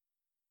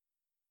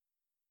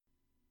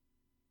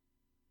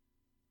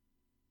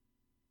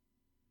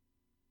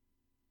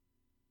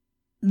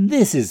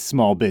This is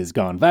Small Biz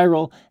Gone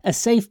Viral, a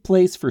safe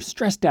place for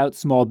stressed out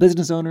small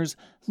business owners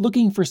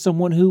looking for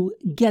someone who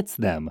gets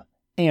them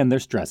and their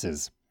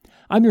stresses.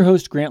 I'm your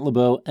host, Grant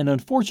LeBeau, and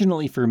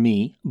unfortunately for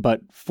me,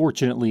 but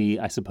fortunately,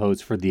 I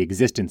suppose, for the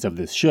existence of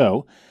this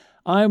show,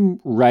 I'm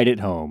right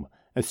at home,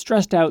 a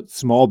stressed out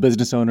small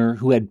business owner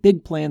who had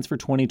big plans for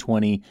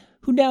 2020,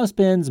 who now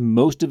spends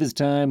most of his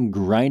time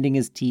grinding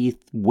his teeth,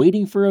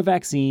 waiting for a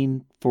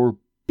vaccine for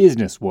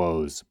business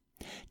woes.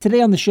 Today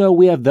on the show,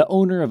 we have the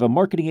owner of a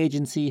marketing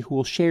agency who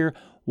will share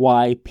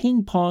why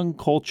ping pong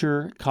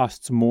culture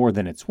costs more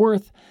than it's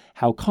worth,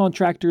 how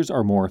contractors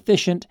are more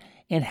efficient,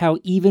 and how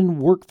even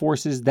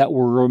workforces that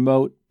were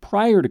remote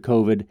prior to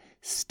COVID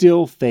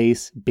still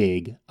face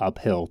big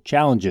uphill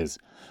challenges.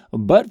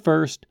 But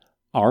first,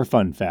 our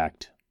fun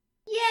fact.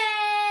 Yay!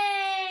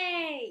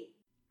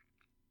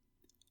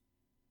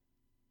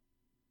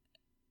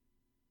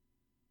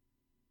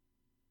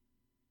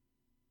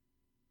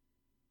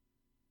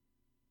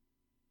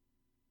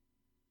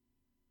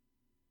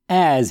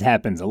 As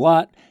happens a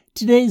lot,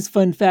 today's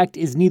fun fact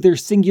is neither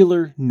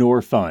singular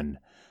nor fun.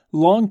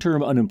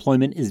 Long-term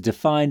unemployment is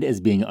defined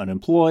as being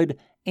unemployed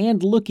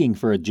and looking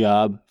for a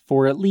job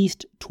for at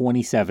least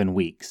 27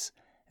 weeks.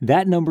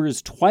 That number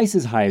is twice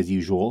as high as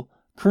usual,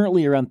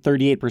 currently around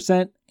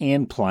 38%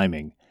 and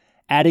climbing.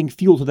 Adding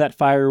fuel to that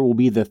fire will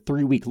be the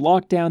 3-week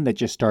lockdown that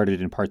just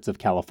started in parts of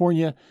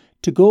California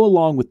to go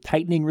along with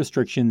tightening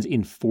restrictions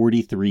in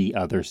 43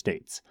 other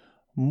states.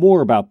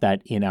 More about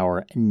that in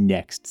our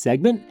next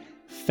segment.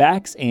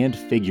 Facts and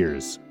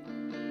figures.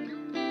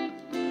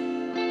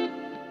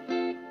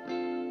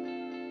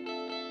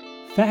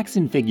 Facts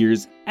and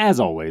figures, as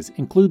always,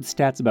 include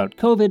stats about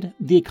COVID,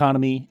 the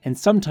economy, and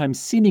sometimes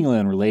seemingly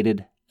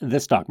unrelated, the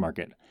stock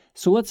market.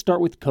 So let's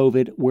start with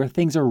COVID, where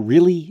things are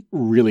really,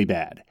 really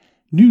bad.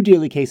 New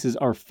daily cases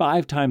are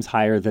 5 times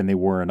higher than they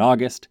were in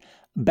August.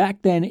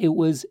 Back then, it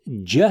was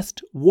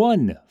just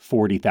one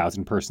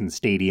 40,000 person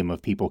stadium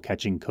of people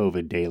catching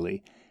COVID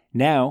daily.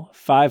 Now,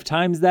 5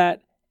 times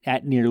that,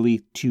 at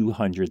nearly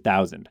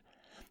 200,000.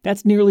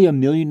 That's nearly 1.5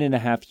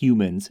 million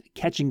humans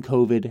catching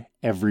COVID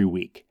every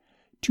week.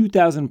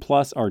 2,000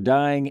 plus are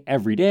dying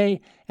every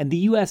day, and the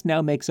US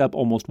now makes up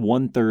almost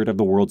 1/3 of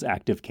the world's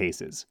active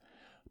cases.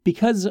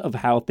 Because of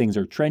how things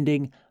are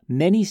trending,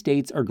 many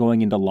states are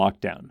going into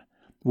lockdown.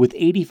 With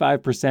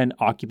 85%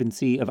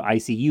 occupancy of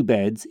ICU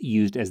beds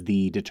used as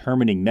the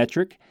determining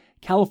metric,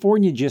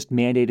 California just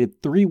mandated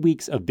 3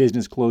 weeks of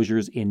business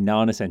closures in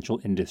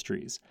non-essential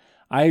industries.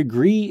 I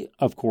agree,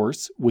 of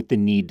course, with the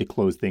need to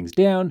close things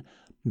down,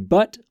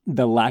 but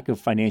the lack of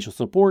financial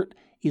support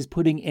is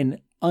putting an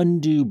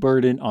undue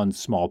burden on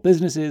small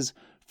businesses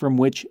from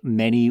which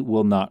many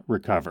will not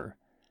recover.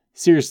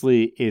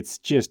 Seriously, it's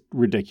just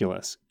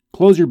ridiculous.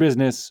 Close your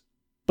business,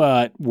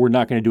 but we're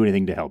not going to do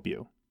anything to help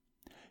you.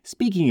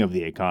 Speaking of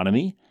the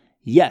economy,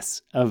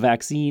 yes, a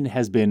vaccine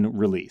has been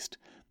released.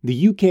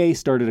 The UK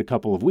started a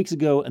couple of weeks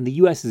ago, and the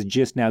US is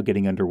just now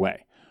getting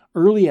underway.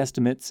 Early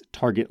estimates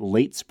target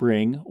late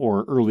spring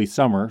or early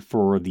summer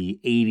for the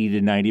 80 to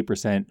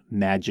 90%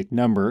 magic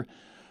number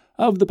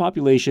of the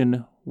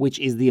population, which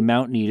is the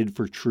amount needed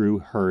for true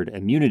herd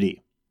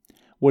immunity.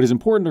 What is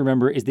important to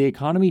remember is the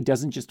economy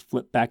doesn't just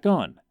flip back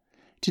on.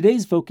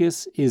 Today's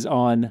focus is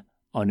on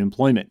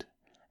unemployment.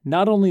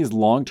 Not only is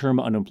long-term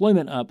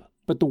unemployment up,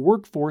 but the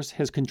workforce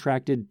has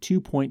contracted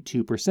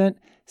 2.2%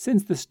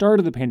 since the start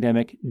of the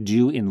pandemic,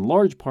 due in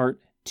large part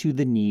to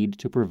the need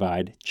to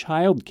provide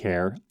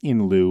childcare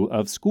in lieu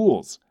of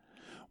schools.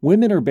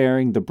 Women are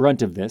bearing the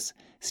brunt of this,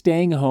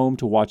 staying home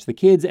to watch the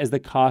kids as the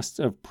costs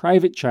of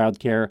private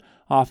childcare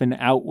often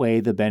outweigh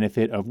the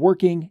benefit of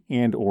working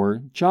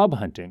and/or job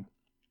hunting.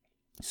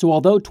 So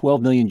although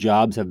 12 million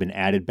jobs have been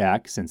added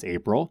back since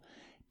April,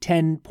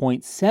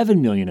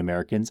 10.7 million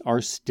Americans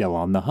are still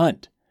on the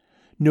hunt.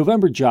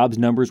 November jobs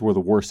numbers were the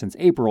worst since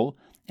April,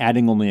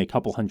 adding only a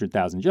couple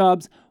 100,000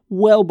 jobs,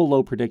 well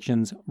below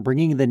predictions,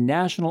 bringing the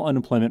national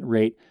unemployment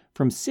rate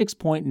from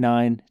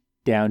 6.9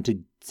 down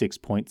to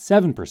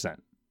 6.7%.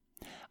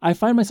 I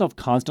find myself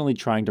constantly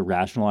trying to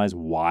rationalize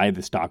why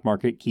the stock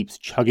market keeps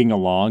chugging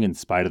along in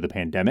spite of the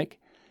pandemic.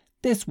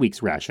 This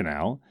week's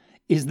rationale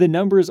is the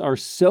numbers are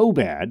so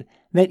bad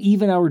that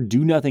even our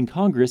do-nothing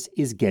Congress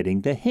is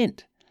getting the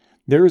hint.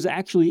 There is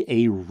actually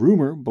a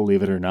rumor,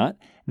 believe it or not,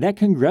 that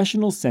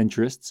congressional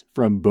centrists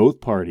from both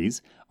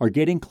parties are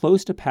getting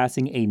close to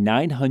passing a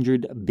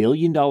 $900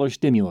 billion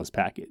stimulus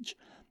package.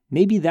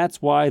 Maybe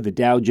that's why the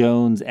Dow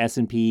Jones,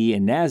 S&P,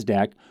 and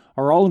NASDAQ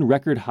are all in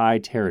record high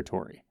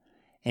territory.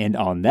 And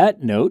on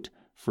that note,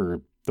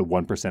 for the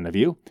 1% of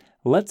you,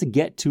 let's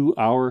get to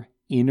our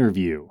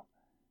interview.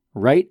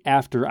 Right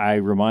after I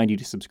remind you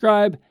to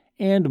subscribe,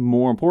 and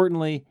more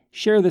importantly,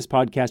 share this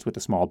podcast with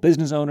a small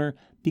business owner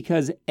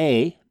because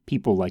A,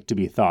 people like to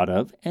be thought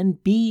of,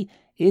 and B,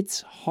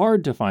 it's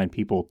hard to find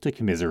people to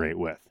commiserate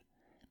with.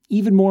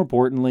 Even more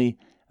importantly,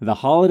 the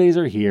holidays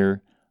are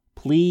here.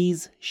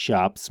 Please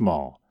shop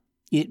small.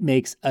 It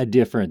makes a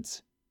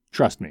difference.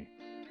 Trust me.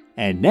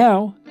 And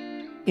now,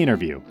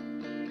 interview.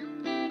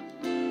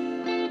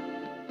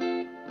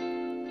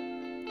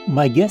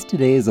 My guest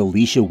today is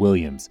Alicia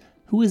Williams,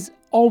 who has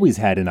always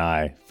had an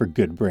eye for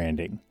good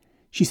branding.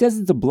 She says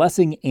it's a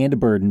blessing and a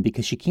burden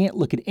because she can't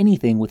look at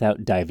anything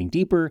without diving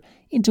deeper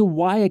into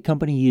why a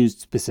company used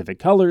specific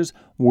colors,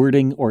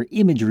 wording, or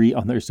imagery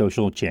on their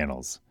social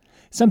channels.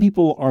 Some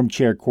people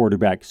armchair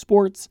quarterback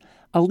sports.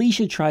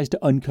 Alicia tries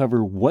to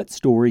uncover what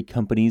story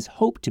companies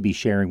hope to be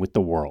sharing with the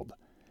world.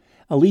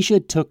 Alicia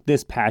took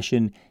this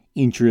passion,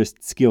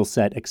 interest, skill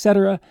set,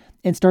 etc.,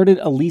 and started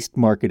Alist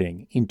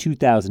Marketing in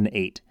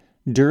 2008,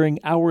 during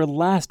our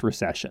last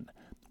recession,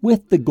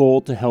 with the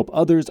goal to help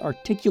others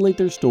articulate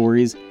their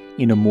stories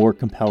in a more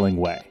compelling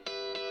way.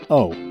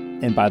 Oh,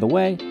 and by the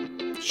way,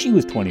 she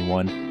was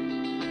 21.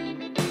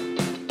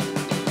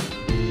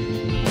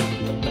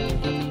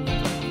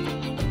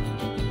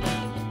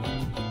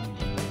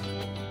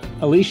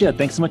 Alicia,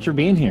 thanks so much for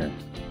being here.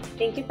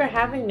 Thank you for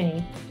having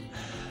me.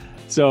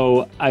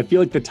 So I feel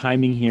like the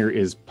timing here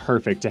is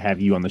perfect to have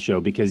you on the show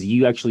because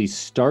you actually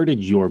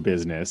started your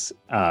business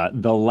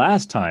the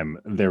last time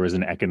there was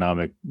an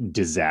economic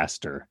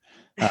disaster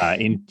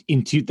in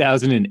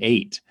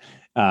 2008.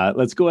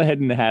 Let's go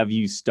ahead and have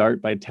you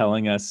start by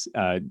telling us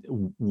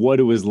what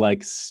it was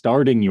like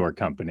starting your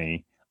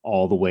company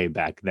all the way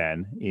back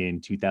then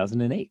in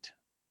 2008.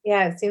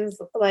 Yeah, it seems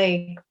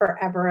like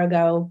forever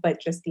ago,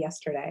 but just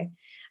yesterday.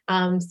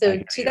 I So hear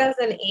you.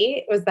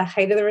 2008 was the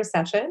height of the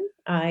recession.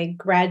 I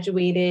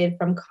graduated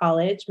from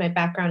college. My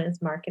background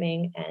is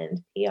marketing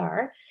and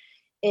PR.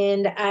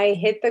 And I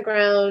hit the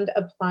ground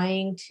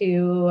applying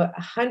to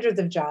hundreds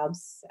of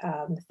jobs,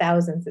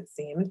 thousands it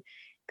seemed,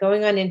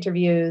 going on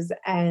interviews.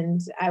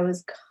 And I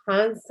was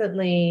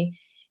constantly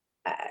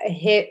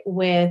hit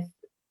with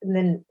and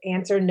then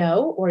answer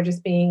no or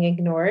just being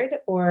ignored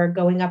or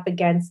going up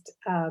against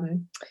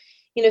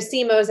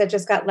CMOs that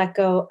just got let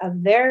go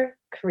of their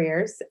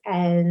careers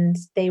and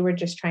they were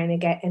just trying to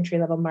get entry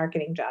level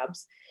marketing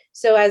jobs.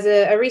 So as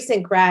a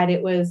recent grad,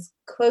 it was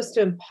close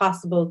to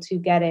impossible to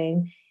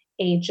getting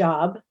a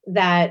job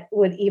that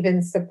would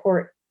even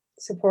support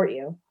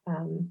you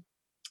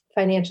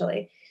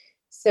financially.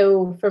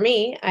 So for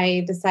me,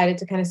 I decided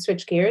to kind of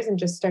switch gears and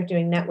just start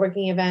doing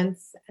networking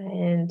events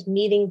and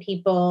meeting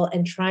people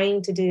and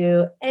trying to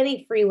do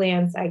any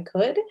freelance I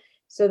could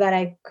so that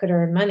I could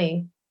earn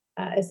money,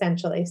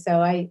 essentially.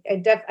 So I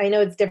know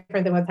it's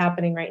different than what's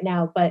happening right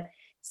now, but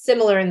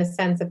similar in the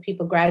sense of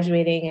people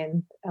graduating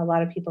and a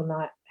lot of people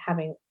not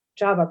having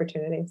job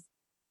opportunities.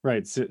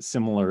 Right,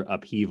 similar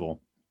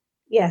upheaval.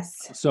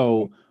 Yes.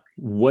 So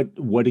what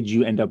did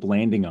you end up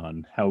landing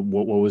on?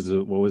 What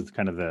was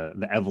kind of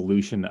the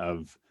evolution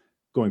of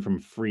going from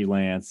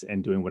freelance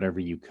and doing whatever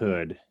you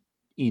could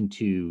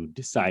into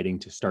deciding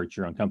to start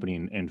your own company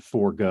and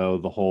forego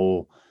the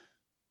whole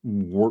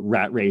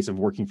rat race of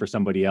working for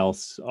somebody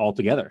else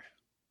altogether?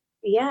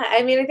 Yeah,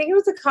 I mean, I think it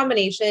was a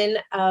combination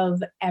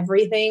of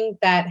everything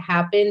that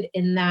happened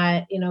in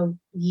that,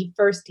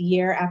 first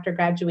year after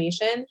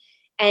graduation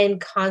and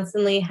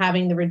constantly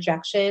having the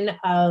rejection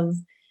of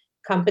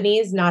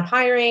companies not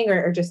hiring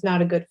or just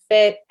not a good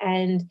fit.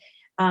 And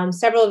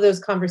several of those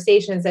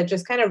conversations that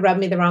just kind of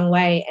rubbed me the wrong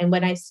way. And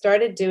when I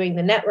started doing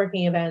the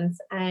networking events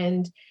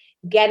and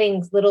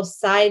getting little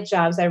side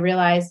jobs, I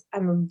realized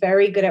I'm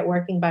very good at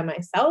working by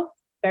myself,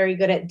 very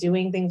good at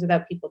doing things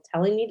without people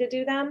telling me to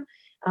do them.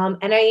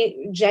 And I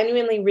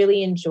genuinely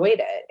really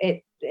enjoyed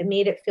it. It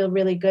made it feel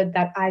really good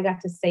that I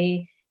got to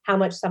say how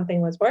much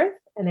something was worth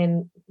and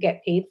then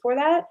get paid for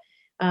that.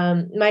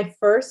 My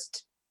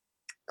first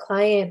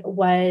client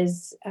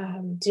was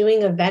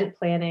doing event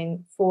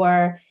planning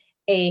for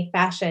a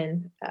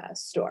fashion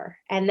store.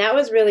 And that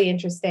was really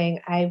interesting.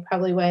 I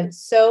probably went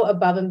so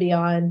above and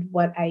beyond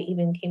what I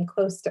even came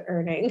close to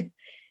earning.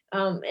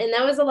 And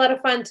that was a lot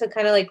of fun to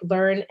kind of like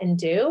learn and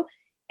do.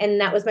 And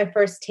that was my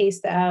first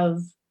taste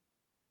of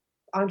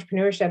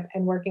entrepreneurship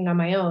and working on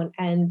my own.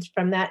 And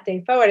from that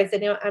day forward, I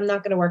said, I'm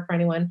not going to work for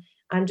anyone.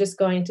 I'm just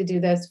going to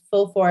do this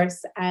full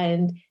force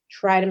and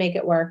try to make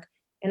it work.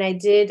 And I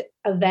did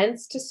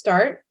events to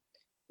start,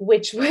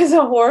 which was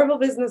a horrible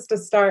business to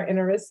start in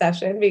a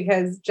recession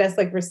because just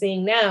like we're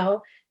seeing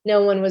now,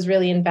 no one was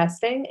really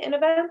investing in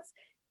events.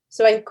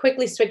 So I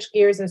quickly switched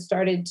gears and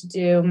started to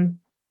do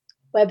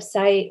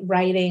website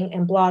writing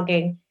and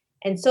blogging.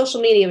 And social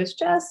media was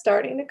just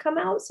starting to come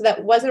out. So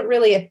that wasn't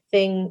really a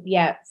thing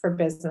yet for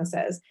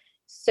businesses.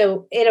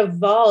 So it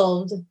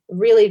evolved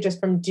really just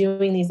from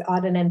doing these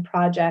odd and end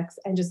projects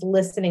and just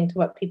listening to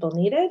what people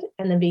needed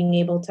and then being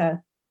able to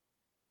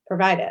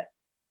provide it.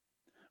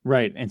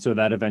 Right. And so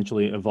that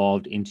eventually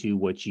evolved into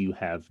what you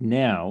have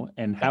now.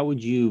 And how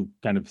would you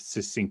kind of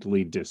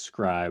succinctly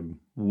describe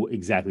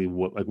exactly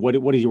what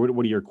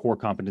are your core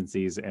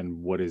competencies and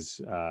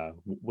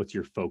what's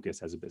your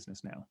focus as a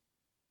business now?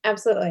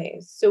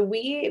 Absolutely. So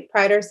we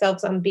pride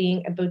ourselves on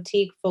being a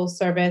boutique full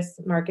service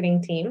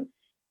marketing team.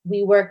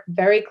 We work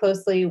very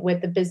closely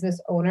with the business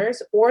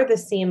owners or the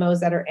CMOs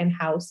that are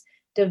in-house,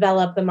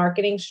 develop the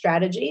marketing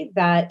strategy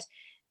that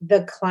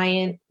the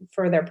client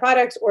for their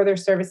products or their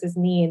services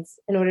needs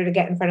in order to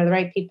get in front of the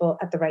right people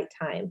at the right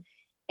time.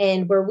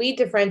 And where we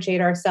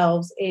differentiate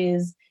ourselves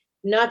is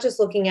not just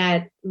looking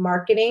at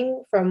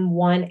marketing from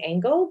one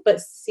angle,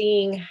 but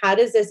seeing how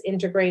does this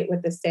integrate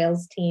with the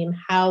sales team?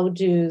 How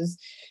does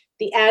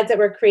the ads that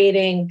we're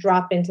creating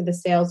drop into the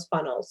sales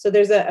funnel? So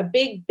there's a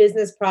big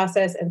business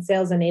process and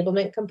sales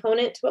enablement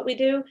component to what we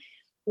do,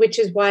 which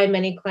is why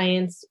many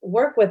clients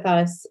work with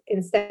us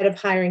instead of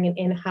hiring an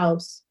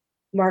in-house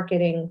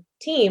marketing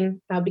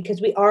team,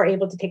 because we are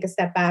able to take a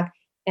step back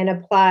and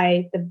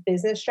apply the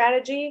business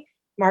strategy,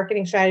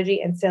 marketing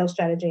strategy, and sales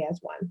strategy as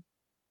one.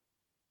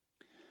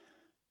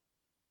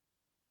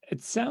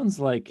 It sounds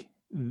like,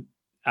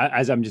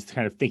 as I'm just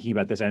kind of thinking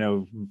about this, I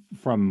know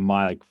from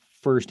my like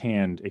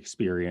firsthand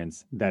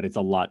experience that it's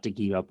a lot to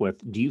keep up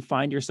with. Do you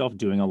find yourself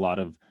doing a lot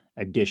of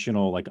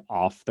additional like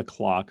off the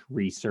clock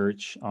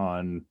research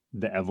on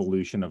the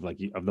evolution of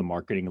of the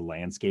marketing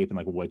landscape and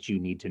like what you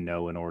need to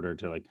know in order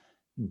to like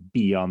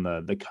be on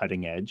the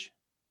cutting edge?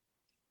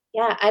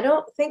 Yeah, I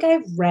don't think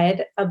I've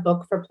read a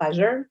book for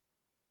pleasure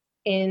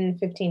in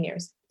 15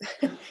 years.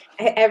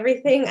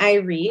 Everything I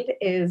read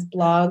is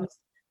blogs,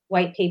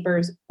 white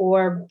papers,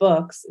 or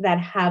books that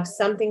have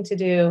something to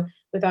do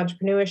with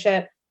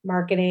entrepreneurship,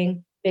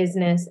 marketing,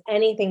 business,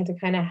 anything to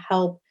kind of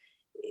help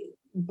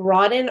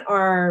broaden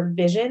our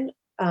vision,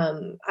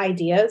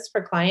 ideas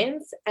for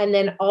clients, and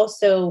then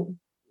also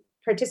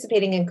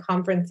participating in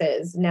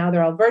conferences. Now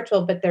they're all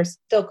virtual, but there's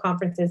still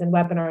conferences and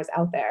webinars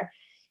out there.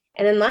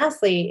 And then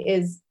lastly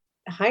is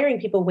hiring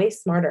people way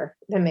smarter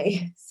than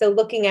me. So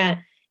looking at,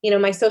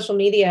 my social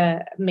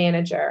media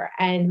manager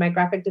and my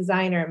graphic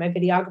designer, my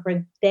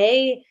videographer,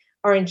 they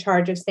are in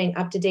charge of staying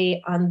up to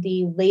date on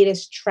the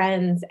latest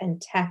trends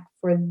and tech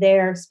for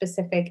their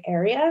specific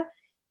area.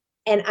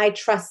 And I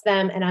trust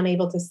them and I'm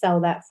able to sell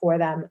that for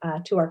them,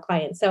 to our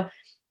clients. So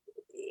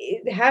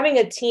having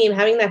a team,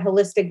 having that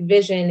holistic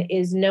vision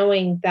is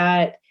knowing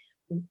that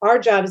our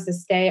job is to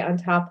stay on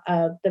top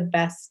of the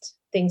best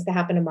things to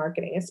happen in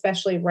marketing,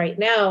 especially right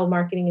now.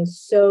 Marketing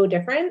is so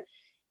different.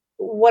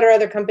 What are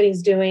other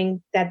companies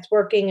doing that's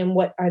working and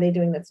what are they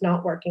doing that's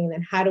not working? And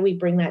then how do we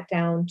bring that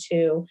down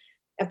to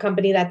a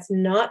company that's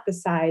not the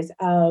size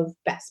of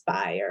Best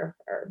Buy or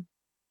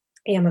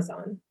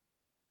Amazon?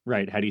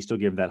 Right. How do you still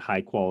give that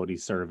high quality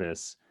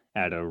service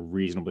at a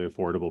reasonably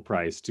affordable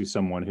price to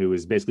someone who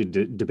is basically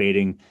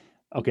debating,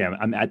 okay,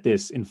 I'm at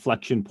this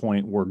inflection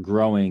point, we're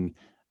growing.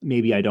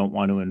 Maybe I don't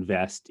want to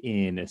invest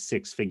in a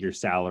six-figure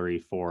salary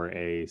for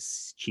a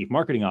chief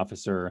marketing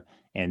officer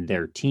and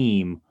their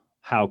team.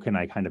 How can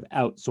I kind of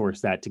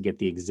outsource that to get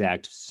the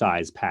exact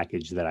size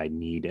package that I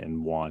need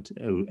and want,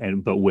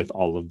 but with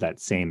all of that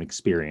same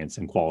experience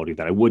and quality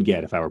that I would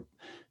get if I were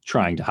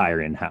trying to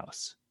hire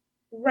in-house?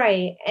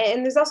 Right.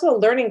 And there's also a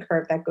learning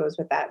curve that goes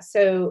with that.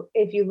 So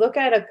if you look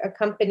at a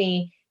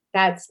company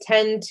that's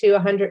 10 to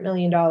 $100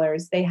 million,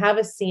 they have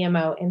a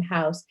CMO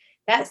in-house.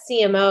 That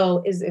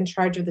CMO is in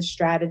charge of the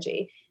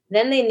strategy.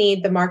 Then they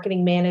need the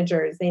marketing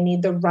managers, they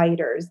need the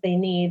writers, they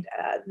need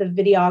the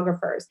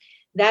videographers.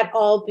 That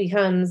all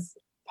becomes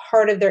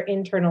part of their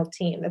internal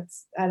team.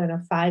 That's, I don't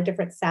know, 5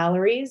 different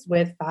salaries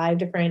with 5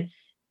 different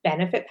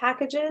benefit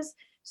packages.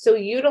 So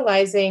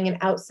utilizing an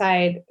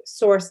outside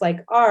source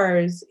like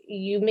ours,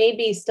 you may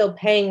be still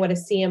paying what a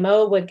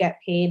CMO would get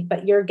paid,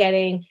 but you're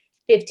getting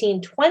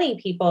 15, 20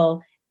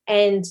 people.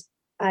 And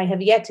I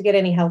have yet to get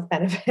any health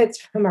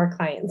benefits from our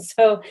clients.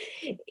 So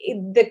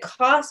the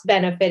cost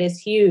benefit is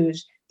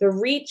huge. The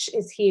reach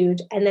is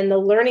huge. And then the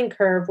learning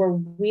curve where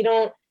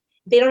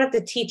they don't have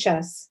to teach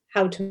us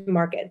how to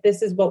market.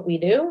 This is what we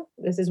do.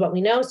 This is what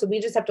we know. So we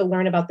just have to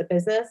learn about the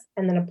business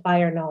and then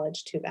apply our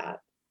knowledge to that.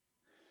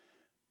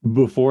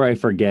 Before I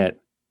forget,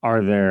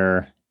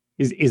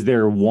 is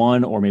there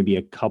one or maybe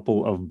a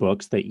couple of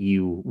books that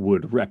you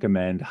would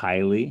recommend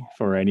highly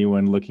for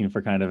anyone looking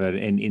for kind of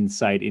an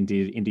insight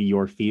into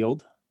your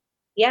field?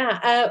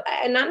 Yeah,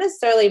 and not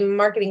necessarily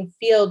marketing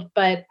field,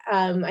 but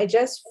I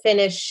just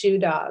finished Shoe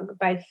Dog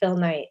by Phil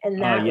Knight, and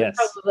Oh, that was yes.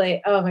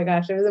 probably, oh my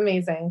gosh, it was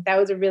amazing. That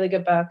was a really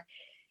good book.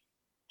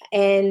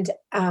 And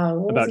what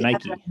was About the other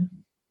Nike. one?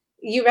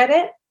 You read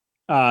it?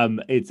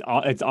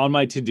 It's on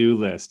my to-do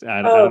list. I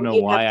Oh, don't know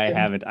you have why I to.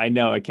 haven't. I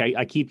know I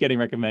keep getting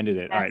recommended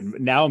it. All right, Yes.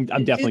 now I'm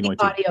Do definitely the going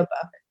to.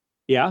 audiobook.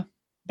 Yeah?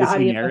 The Does he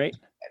audiobook. narrate?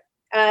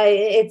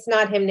 It's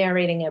not him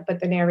narrating it, but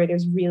the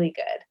narrator's really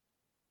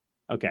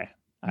good. Okay.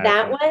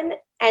 That one,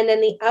 and then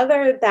the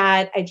other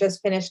that I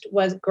just finished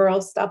was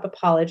Girls Stop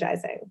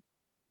Apologizing.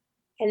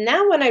 And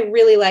that one I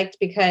really liked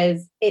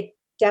because it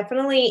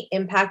definitely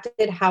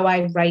impacted how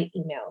I write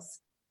emails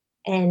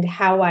and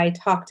how I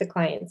talk to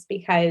clients,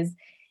 because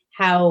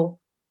how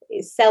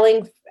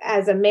selling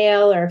as a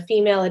male or a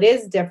female, it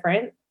is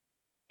different.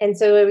 And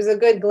so it was a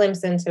good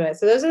glimpse into it.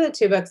 So those are the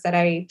 2 books that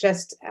I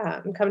just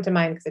come to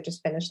mind because I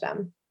just finished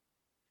them.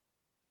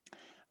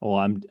 Well,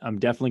 I'm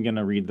definitely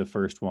gonna read the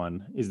first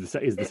one. Is the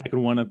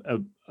second one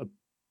I'm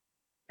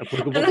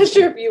applicable to not me?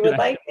 sure if you Should would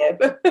like it,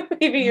 but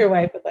maybe your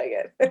wife would like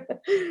it.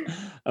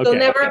 She'll Okay.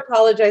 never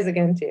apologize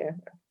again to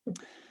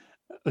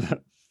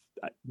you.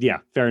 Yeah,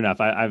 fair enough.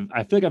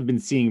 I feel like I've been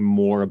seeing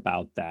more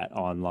about that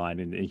online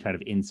and kind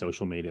of in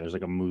social media. There's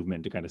like a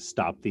movement to kind of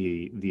stop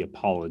the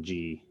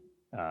apology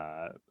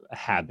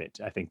habit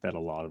I think that a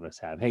lot of us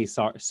have. Hey,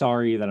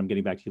 sorry that I'm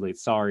getting back to you late.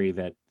 Sorry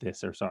that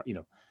this, or sorry,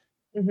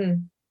 Hmm.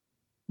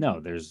 no,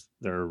 there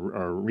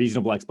are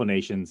reasonable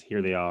explanations.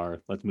 Here they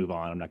are. Let's move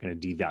on. I'm not going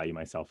to devalue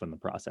myself in the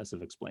process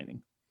of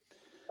explaining.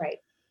 Right.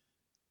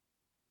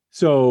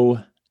 So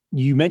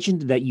you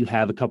mentioned that you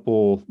have a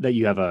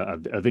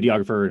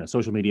videographer and a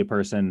social media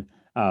person.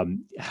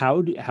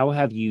 How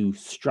have you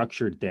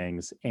structured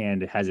things,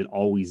 and has it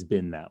always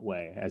been that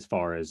way as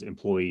far as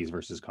employees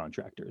versus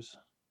contractors?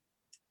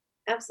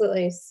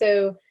 Absolutely.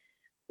 So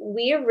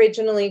we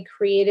originally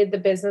created the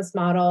business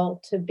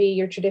model to be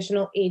your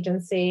traditional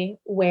agency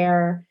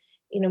where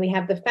we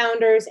have the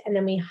founders and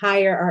then we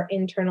hire our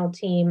internal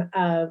team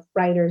of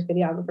writers,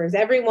 videographers.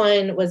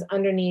 Everyone was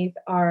underneath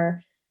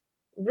our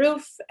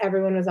roof,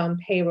 everyone was on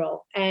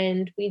payroll.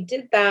 And we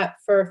did that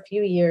for a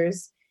few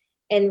years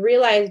and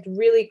realized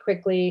really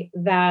quickly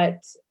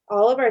that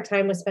all of our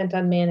time was spent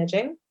on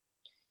managing,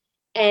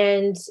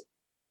 and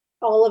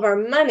all of our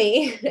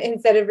money,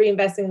 instead of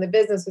reinvesting in the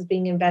business, was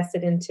being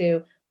invested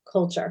into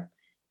culture.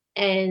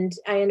 And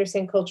I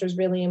understand culture is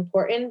really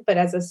important, but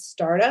as a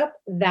startup,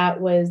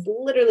 that was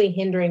literally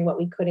hindering what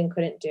we could and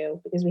couldn't do,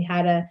 because we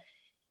had to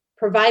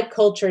provide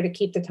culture to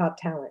keep the top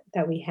talent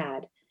that we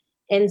had.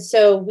 And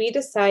so we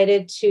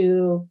decided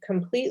to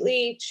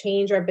completely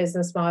change our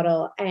business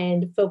model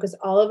and focus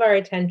all of our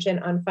attention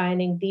on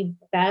finding the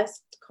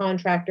best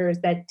contractors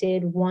that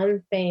did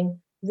one thing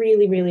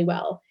really, really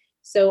well.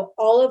 So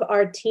all of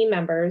our team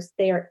members,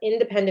 they are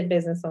independent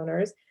business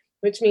owners,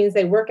 which means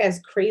they work as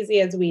crazy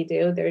as we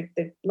do. They're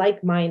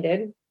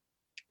like-minded.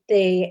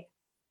 They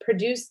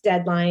produce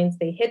deadlines,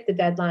 they hit the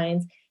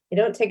deadlines. They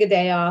don't take a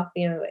day off,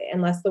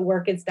 unless the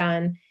work is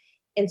done.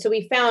 And so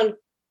we found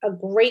a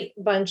great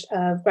bunch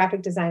of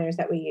graphic designers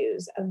that we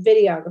use, a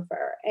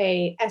videographer,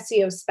 a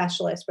SEO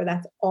specialist where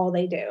that's all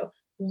they do,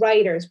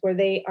 writers where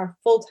they are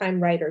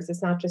full-time writers.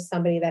 It's not just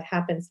somebody that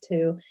happens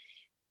to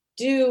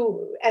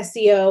do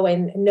SEO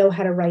and know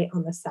how to write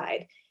on the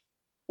side.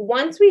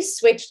 Once we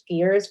switched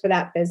gears for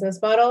that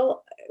business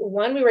model,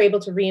 one, we were able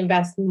to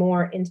reinvest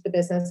more into the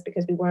business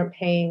because we weren't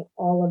paying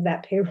all of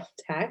that payroll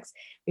tax.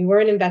 We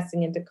weren't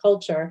investing into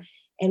culture,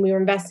 and we were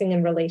investing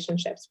in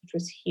relationships, which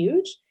was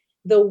huge.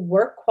 The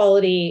work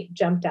quality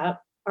jumped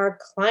up. Our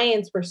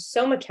clients were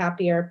so much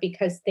happier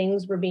because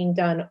things were being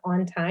done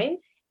on time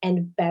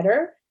and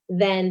better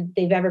than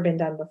they've ever been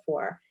done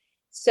before.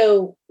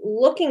 So,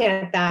 looking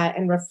at that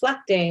and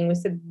reflecting, we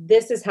said,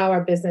 this is how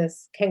our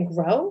business can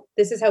grow.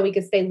 This is how we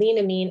could stay lean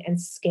and mean and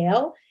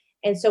scale.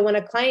 And so, when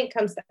a client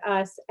comes to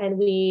us and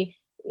we,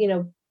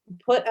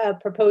 put a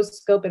proposed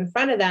scope in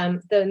front of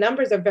them, the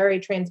numbers are very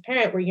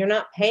transparent, where you're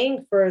not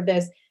paying for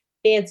this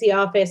fancy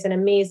office and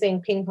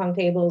amazing ping pong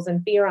tables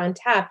and beer on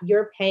tap.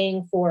 You're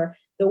paying for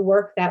the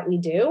work that we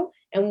do.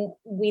 And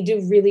we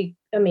do really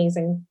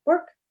amazing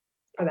work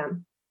for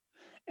them.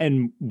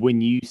 And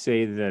when you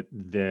say that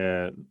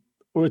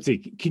or let's see,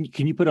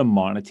 can you put a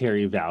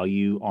monetary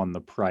value on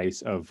the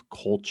price of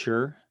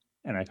culture?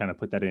 And I kind of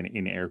put that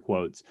in air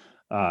quotes.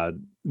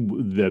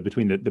 The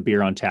between the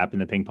beer on tap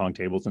and the ping pong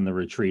tables and the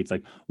retreats,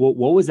 like what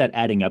was that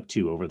adding up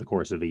to over the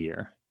course of a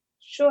year?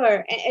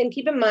 Sure. And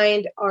keep in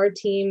mind, our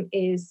team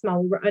is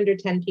small. We were under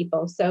 10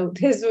 people. So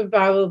this was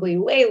probably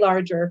way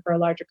larger for a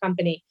larger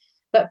company.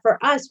 But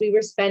for us, we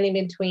were spending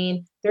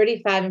between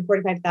 $35,000 and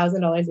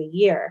 $45,000 a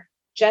year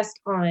just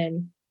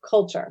on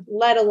culture,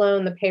 let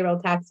alone the payroll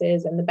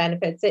taxes and the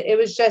benefits. It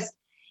was just,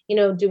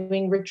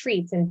 doing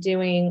retreats and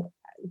doing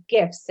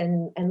gifts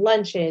and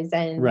lunches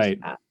and Right.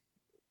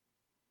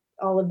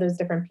 all of those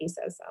different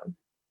pieces. So,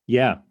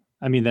 Yeah.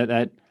 I mean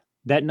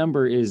that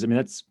number is, I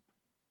mean,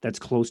 that's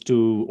close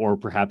to, or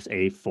perhaps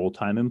a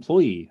full-time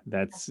employee.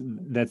 That's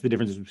the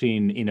difference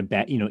between in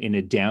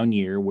a down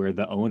year where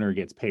the owner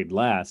gets paid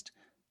last.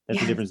 That's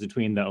the yes. difference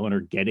between the owner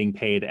getting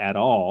paid at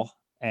all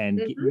and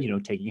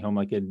Mhm. taking home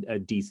like a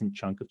decent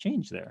chunk of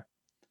change there.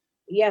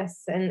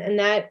 Yes, and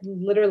that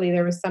literally,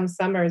 there was some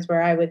summers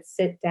where I would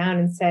sit down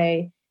and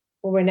say,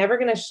 "Well, we're never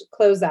gonna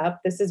close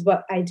up. This is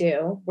what I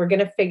do. We're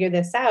gonna figure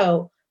this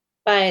out,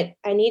 but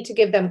I need to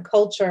give them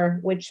culture,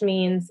 which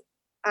means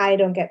I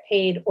don't get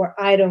paid, or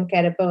I don't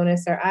get a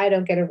bonus, or I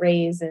don't get a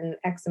raise in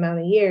X amount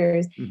of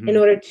years in Hmm.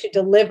 order to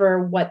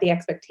deliver what the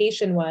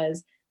expectation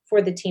was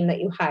for the team that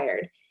you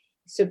hired."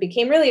 So it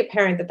became really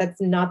apparent that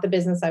that's not the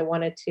business I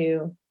wanted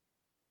to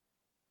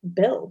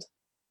build.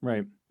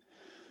 Right.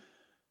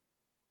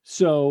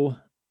 So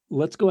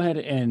let's go ahead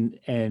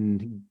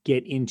and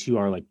get into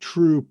our like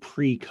true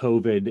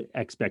pre-COVID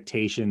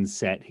expectations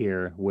set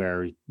here,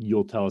 where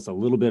you'll tell us a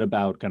little bit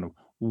about kind of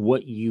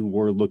what you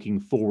were looking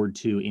forward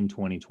to in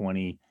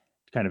 2020,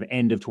 kind of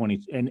end of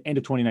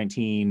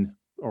 2019,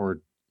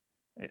 or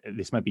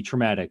this might be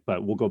traumatic,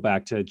 but we'll go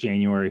back to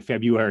January,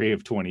 February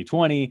of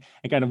 2020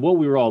 and kind of what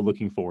we were all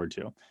looking forward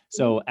to. Mhm.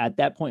 So at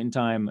that point in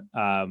time,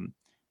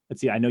 let's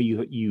see, I know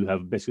you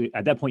have basically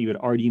at that point you had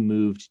already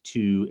moved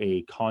to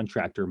a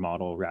contractor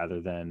model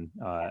rather than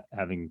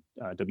having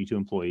W-2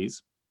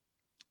 employees.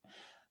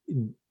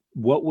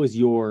 What was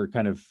your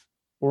kind of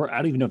or I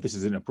don't even know if this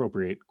is an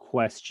appropriate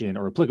question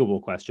or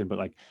applicable question, but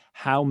like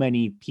how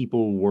many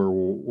people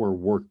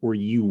were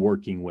you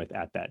working with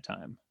at that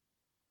time?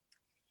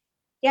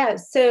 Yeah,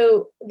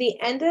 so the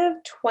end of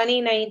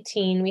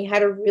 2019, we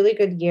had a really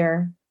good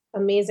year,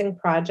 amazing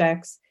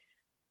projects.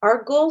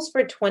 Our goals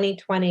for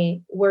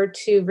 2020 were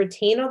to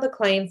retain all the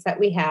clients that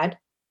we had,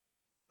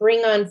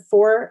 bring on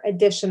 4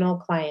 additional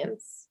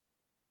clients,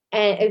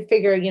 and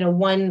figure,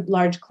 one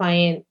large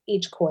client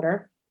each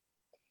quarter.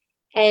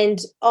 And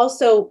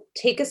also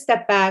take a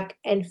step back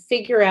and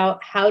figure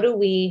out how do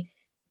we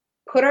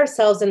put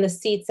ourselves in the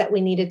seats that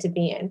we needed to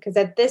be in. Because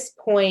at this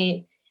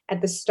point,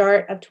 at the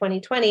start of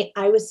 2020,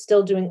 I was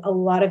still doing a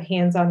lot of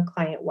hands on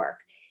client work.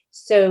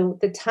 So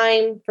the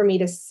time for me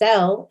to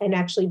sell and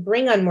actually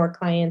bring on more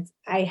clients,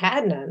 I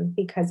had none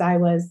because I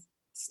was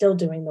still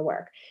doing the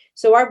work.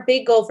 So our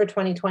big goal for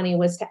 2020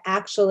 was to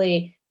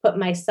actually put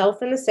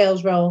myself in the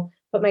sales role,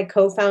 put my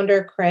co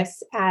founder,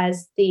 Chris,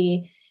 as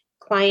the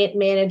client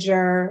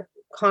manager,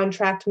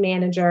 contract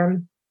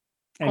manager.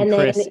 And And then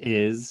Chris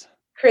is,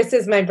 Chris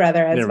is my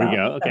brother as there we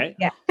well. go. So, Okay.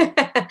 yeah.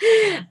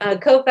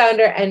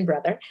 Co-founder and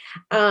brother.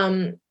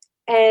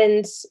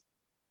 And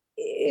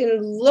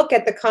look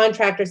at the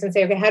contractors and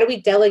say, okay, how do we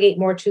delegate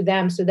more to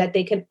them so that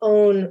they can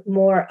own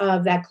more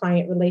of that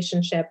client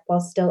relationship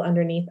while still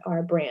underneath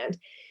our brand?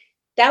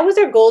 That was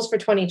our goals for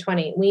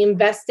 2020. We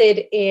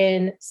invested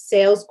in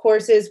sales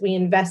courses. We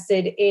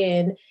invested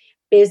in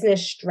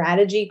business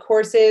strategy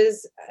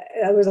courses.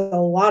 There was a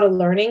lot of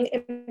learning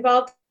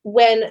involved.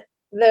 When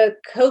the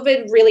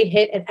COVID really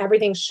hit and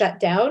everything shut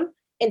down,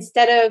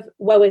 instead of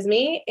woe is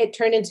me, it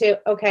turned into,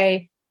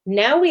 okay,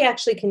 now we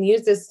actually can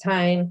use this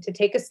time to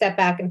take a step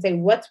back and say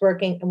what's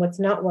working and what's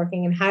not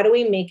working, and how do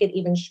we make it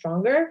even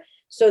stronger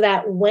so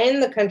that when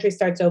the country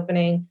starts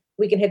opening,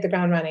 we can hit the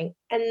ground running.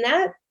 And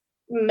that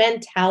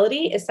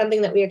mentality is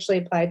something that we actually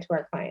applied to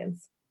our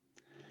clients.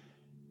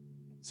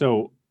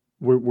 So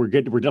we're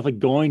good. We're definitely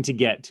going to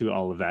get to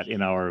all of that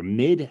in our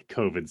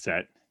mid-COVID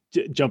set.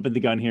 Jumping the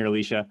gun here,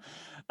 Alicia.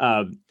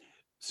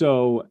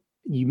 So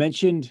you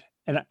mentioned,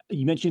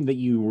 you mentioned that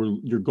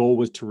your goal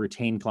was to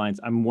retain clients.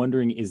 I'm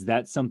wondering, is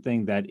that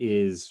something that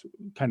is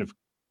kind of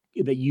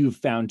that you've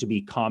found to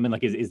be common?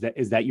 Like, is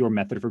that your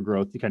method for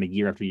growth? Kind of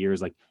year after year,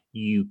 is like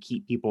you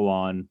keep people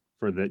on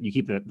you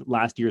keep the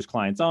last year's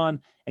clients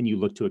on, and you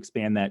look to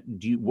expand that.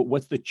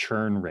 What's the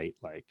churn rate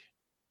like?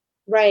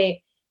 Right.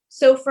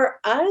 So for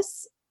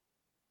us,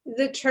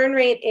 the churn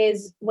rate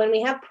is when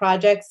we have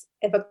projects,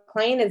 if a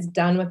client is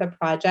done with a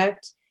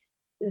project,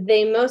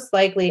 they most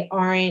likely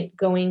aren't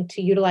going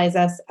to utilize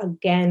us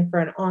again for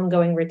an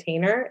ongoing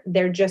retainer.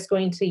 They're just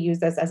going to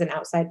use us as an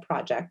outside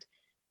project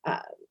uh,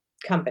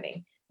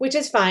 company, which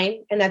is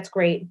fine and that's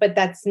great, but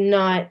that's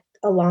not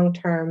a long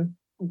term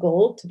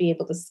goal to be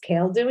able to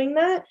scale doing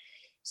that.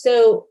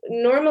 So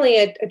normally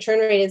a churn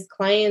rate is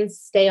clients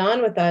stay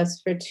on with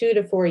us for 2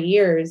 to 4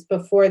 years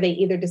before they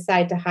either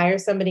decide to hire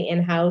somebody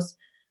in house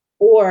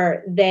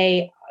or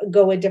they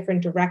go a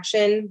different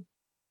direction.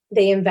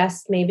 They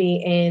invest maybe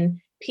in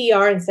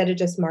PR instead of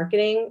just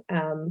marketing,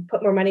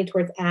 put more money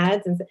towards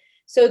ads. And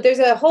so there's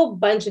a whole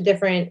bunch of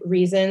different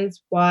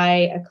reasons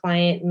why a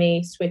client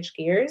may switch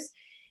gears.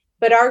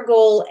 But our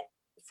goal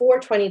for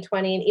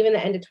 2020 and even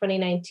the end of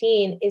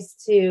 2019 is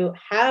to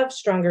have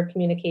stronger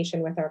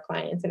communication with our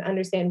clients and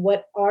understand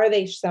what are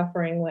they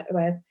suffering with,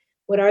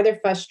 what are their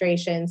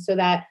frustrations, so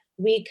that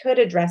we could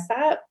address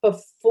that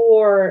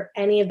before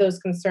any of those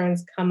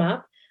concerns come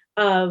up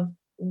of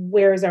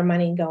where's our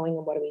money going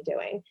and what are we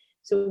doing.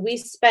 So we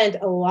spent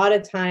a lot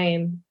of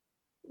time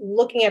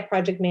looking at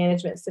project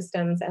management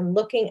systems and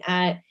looking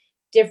at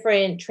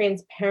different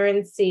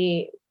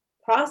transparency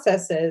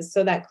processes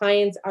so that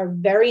clients are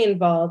very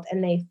involved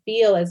and they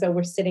feel as though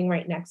we're sitting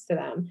right next to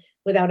them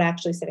without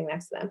actually sitting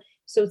next to them.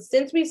 So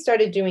since we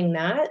started doing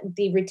that,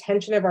 the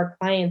retention of our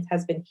clients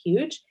has been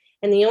huge.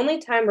 And the only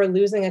time we're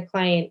losing a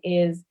client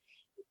is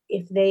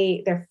if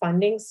their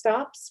funding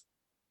stops.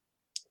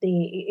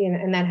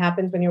 And that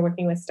happens when you're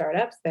working with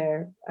startups.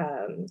 Their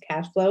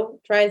cash flow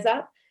dries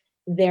up,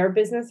 their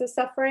business is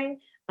suffering,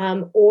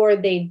 or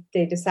they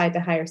decide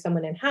to hire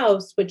someone in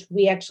house, which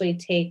we actually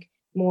take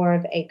more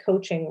of a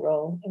coaching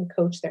role and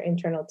coach their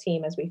internal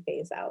team as we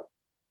phase out.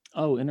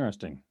 Oh,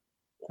 interesting.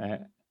 I,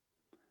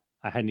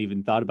 I hadn't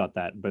even thought about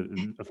that, but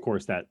of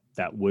course that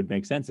would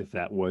make sense if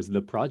that was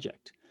the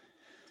project.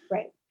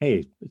 Right.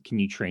 Hey, can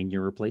you train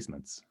your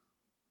replacements?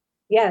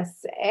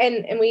 Yes,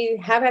 and we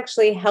have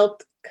actually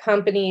helped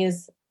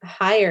companies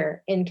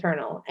hire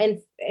internal, and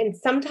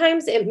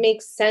sometimes it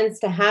makes sense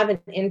to have an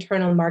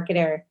internal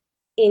marketer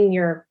in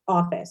your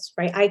office,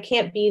 right? I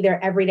can't be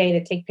there every day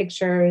to take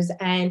pictures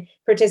and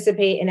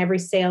participate in every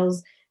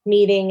sales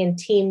meeting and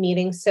team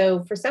meeting.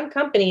 So for some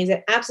companies,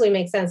 it absolutely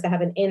makes sense to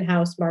have an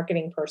in-house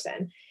marketing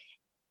person.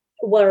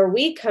 Where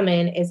we come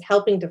in is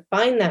helping to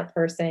find that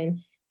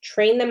person,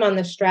 train them on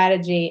the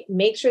strategy,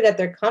 make sure that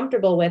they're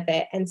comfortable with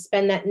it, and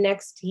spend that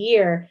next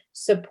year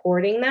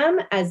supporting them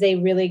as they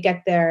really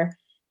get their,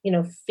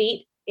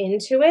 feet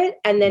into it,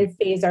 and then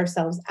phase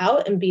ourselves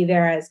out and be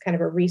there as kind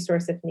of a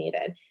resource if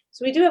needed.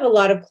 So we do have a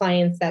lot of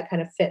clients that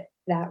kind of fit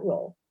that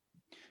role.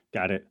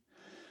 Got it.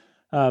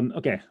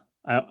 Okay.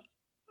 I,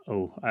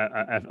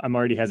 I'm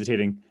already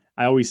hesitating.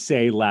 I always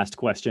say last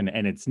question,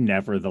 and it's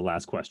never the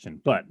last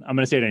question, but I'm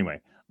going to say it anyway.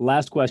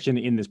 Last question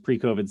in this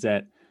pre-COVID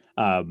set.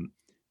 Um,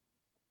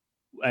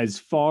 as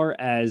far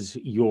as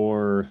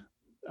your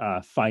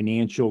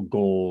financial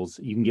goals,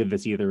 you can give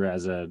this either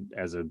as a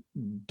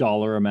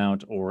dollar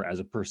amount or as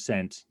a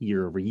percent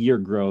year over year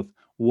growth.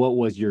 What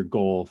was your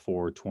goal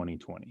for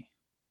 2020?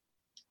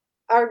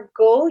 Our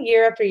goal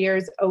year after year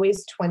is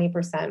always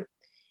 20%.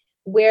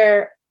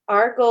 Where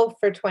our goal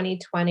for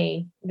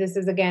 2020, this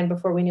is again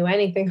before we knew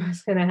anything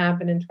was going to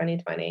happen in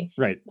 2020,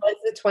 Right. was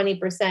the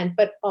 20%,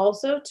 but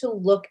also to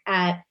look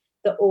at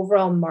the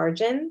overall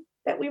margin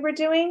that we were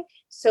doing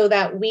so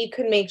that we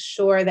could make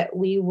sure that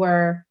we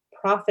were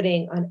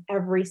profiting on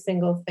every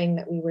single thing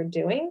that we were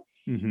doing.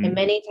 And Mm-hmm.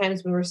 many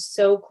times we were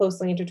so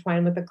closely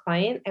intertwined with the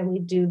client and we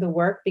do the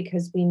work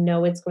because we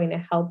know it's going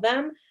to help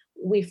them.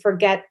 We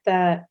forget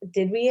the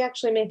did we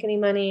actually make any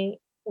money?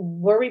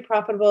 Were we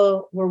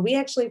profitable? Were we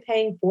actually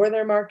paying for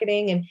their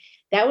marketing? And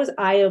that was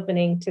eye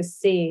opening to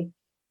see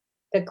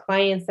the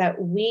clients that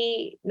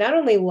we not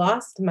only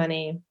lost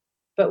money,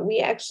 but we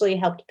actually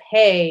helped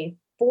pay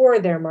for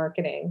their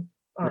marketing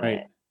on Right.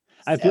 it.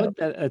 I feel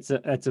like So,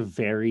 that's a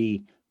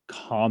very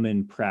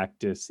common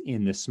practice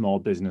in the small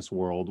business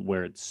world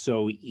where it's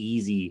so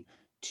easy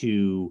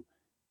to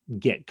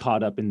get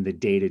caught up in the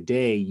day to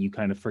day. You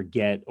kind of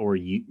forget, or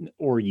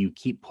you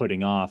keep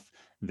putting off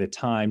the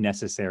time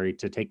necessary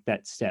to take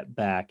that step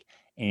back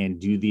and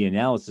do the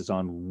analysis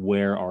on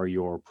where are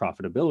your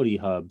profitability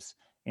hubs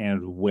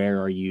and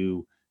where are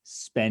you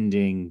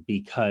spending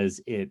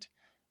because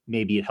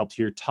maybe it helps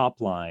your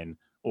top line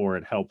or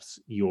it helps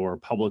your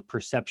public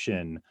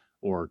perception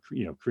or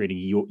creating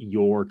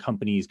your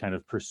company's kind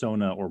of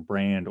persona or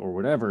brand or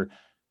whatever.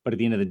 But at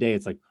the end of the day,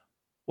 it's like,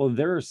 well,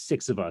 there are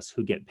six of us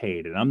who get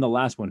paid, and I'm the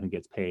last one who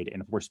gets paid.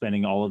 And if we're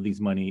spending all of this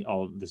money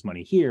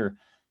here,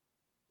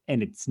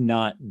 and it's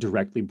not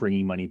directly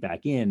bringing money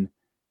back in,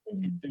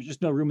 mhm, there's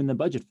just no room in the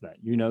budget for that.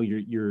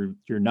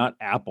 You're not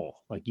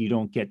Apple. Like, you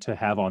don't get to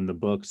have on the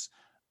books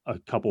a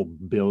couple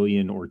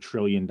billion or $1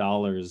 trillion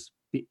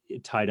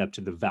tied up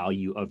to the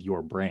value of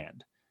your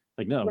brand.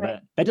 Like, no, right.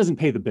 that doesn't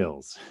pay the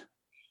bills.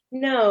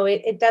 No,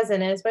 it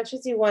doesn't. As much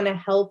as you want to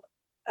help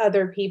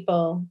other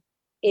people,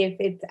 if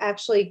it's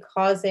actually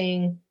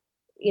causing,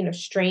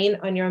 strain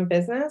on your own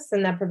business,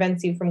 and that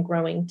prevents you from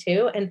growing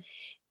too. And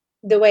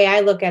the way I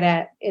look at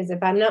it is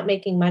if I'm not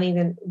making money,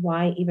 then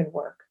why even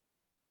work?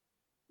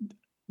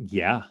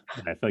 Yeah,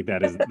 I feel like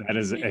that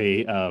is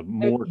a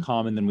more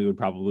common than we would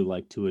probably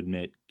like to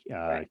admit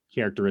Right.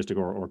 characteristic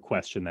or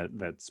question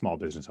that small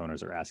business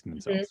owners are asking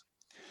Mhm. themselves.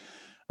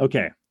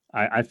 Okay,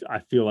 I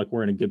feel like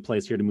we're in a good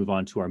place here to move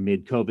on to our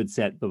mid-COVID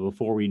set, but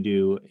before we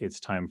do, it's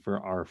time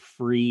for our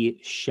free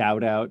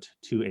shout out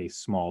to a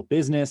small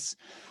business.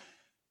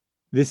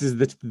 This is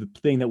the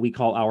thing that we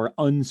call our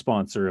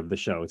unsponsor of the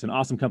show. It's an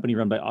awesome company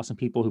run by awesome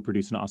people who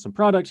produce an awesome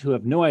product who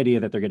have no idea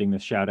that they're getting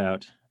this shout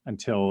out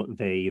until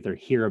they either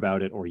hear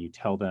about it or you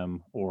tell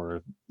them,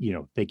 or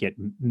they get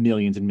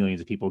millions and millions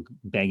of people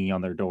banging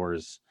on their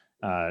doors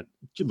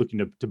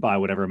looking to buy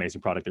whatever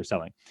amazing product they're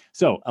selling.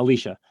 So,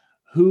 Alicia,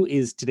 who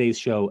is today's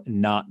show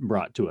not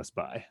brought to us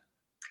by?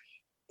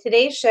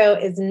 Today's show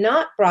is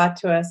not brought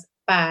to us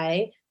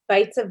by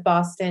Bites of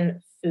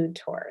Boston Food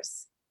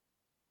Tours.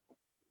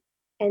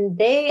 And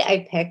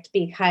I picked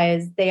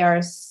because they are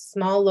a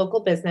small local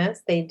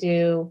business. They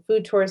do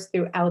food tours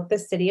throughout the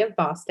city of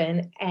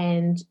Boston,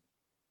 and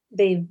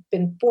they've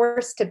been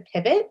forced to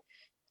pivot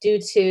due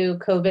to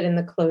COVID and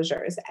the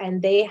closures.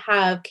 And they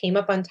have came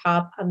up on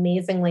top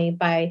amazingly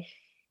by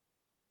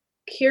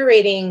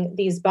curating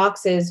these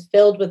boxes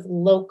filled with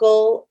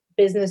local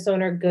business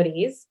owner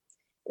goodies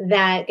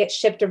that get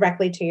shipped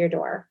directly to your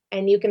door.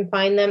 And you can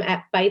find them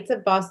at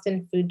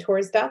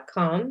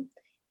bitesofbostonfoodtours.com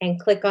and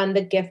click on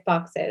the gift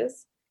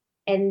boxes.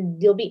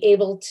 And you'll be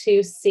able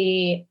to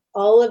see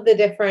all of the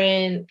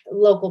different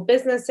local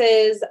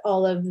businesses,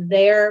 all of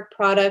their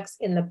products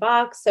in the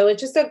box. So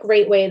it's just a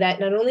great way that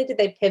not only did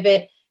they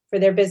pivot for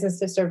their business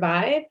to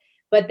survive,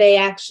 but they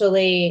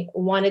actually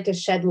wanted to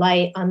shed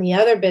light on the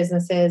other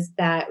businesses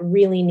that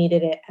really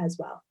needed it as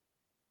well.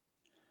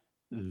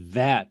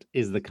 That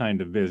is the kind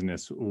of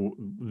business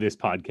this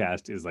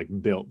podcast is like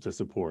built to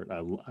support.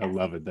 I Yes.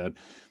 love it. The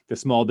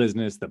small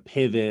business, the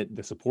pivot,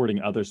 the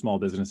supporting other small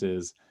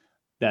businesses.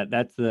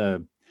 That's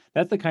the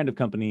kind of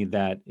company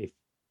that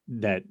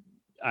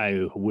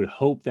I would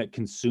hope that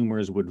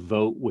consumers would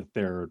vote with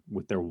their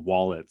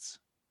wallets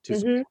to Hmm.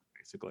 support,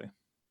 basically.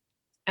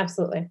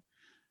 Absolutely.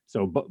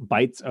 So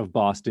Bites of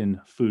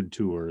Boston Food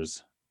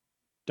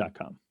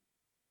Tours.com.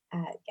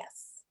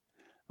 Yes.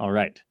 All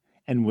right.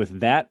 And with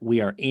that, we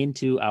are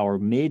into our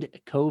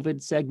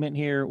mid-COVID segment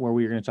here, where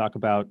we are going to talk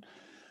about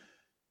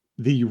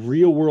the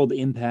real world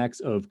impacts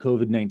of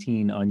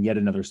COVID-19 on yet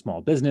another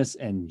small business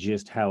and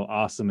just how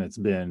awesome it's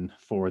been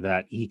for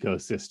that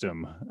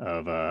ecosystem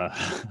of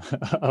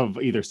of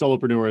either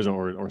solopreneurs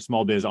or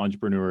small biz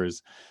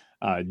entrepreneurs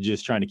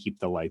just trying to keep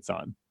the lights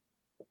on.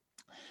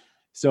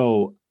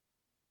 So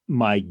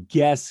My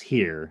guess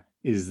here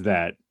is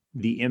that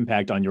the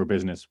impact on your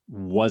business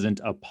wasn't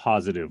a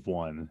positive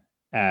one,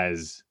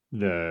 as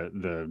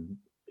the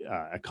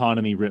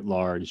economy writ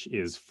large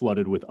is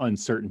flooded with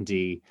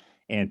uncertainty,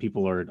 and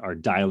people are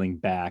dialing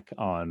back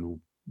on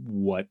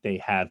what they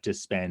have to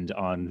spend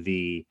on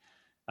the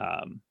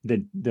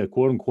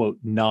quote unquote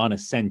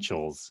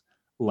non-essentials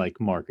like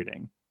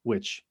marketing,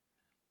 which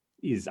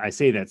is, I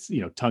say that's,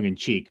 tongue in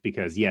cheek,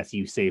 because yes,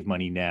 you save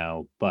money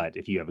now, but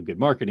if you have a good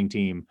marketing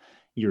team,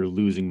 you're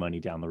losing money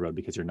down the road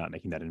because you're not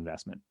making that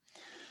investment.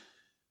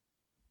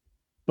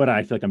 But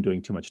I feel like I'm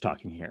doing too much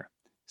talking here.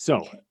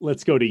 So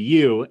let's go to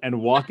you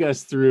and walk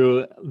us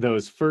through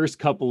those first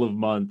couple of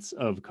months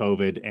of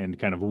COVID and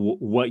kind of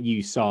what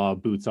you saw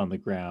boots on the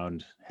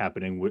ground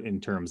happening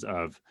in terms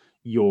of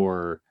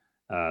your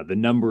the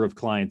number of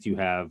clients you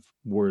have,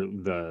 were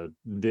the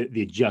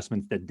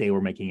adjustments that they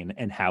were making,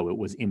 and how it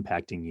was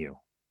impacting you.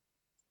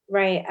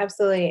 Right,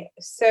 absolutely.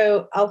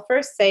 So I'll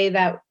first say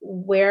that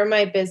where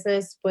my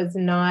business was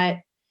not,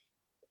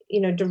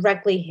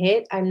 directly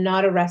hit, I'm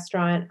not a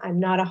restaurant, I'm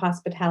not a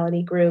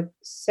hospitality group.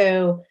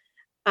 So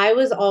I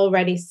was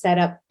already set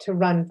up to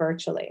run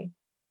virtually.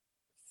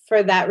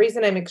 For that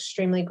reason, I'm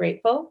extremely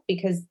grateful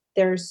because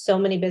there's so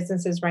many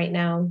businesses right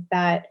now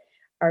that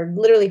are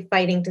literally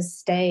fighting to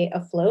stay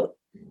afloat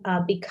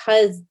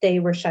because they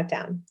were shut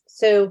down.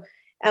 So,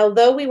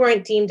 although we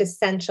weren't deemed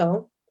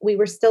essential, we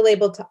were still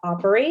able to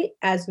operate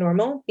as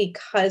normal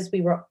because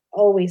we were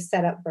always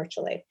set up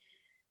virtually.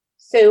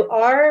 So,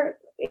 our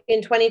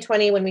in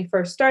 2020, when we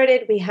first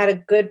started, we had a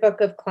good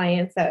book of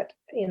clients that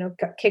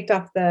kicked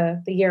off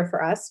the year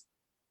for us.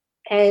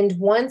 And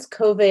once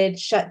COVID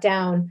shut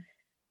down,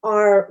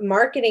 our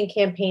marketing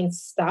campaign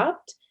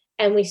stopped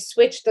and we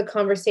switched the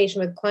conversation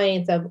with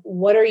clients of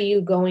what are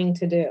you going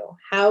to do?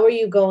 How are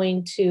you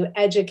going to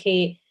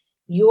educate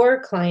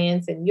your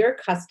clients and your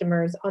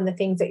customers on the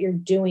things that you're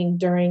doing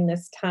during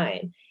this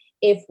time?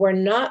 If we're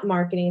not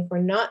marketing, if we're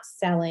not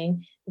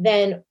selling,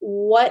 then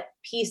what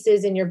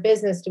pieces in your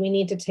business do we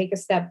need to take a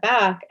step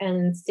back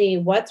and see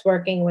what's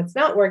working, what's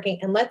not working?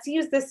 And let's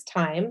use this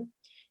time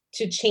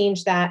to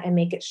change that and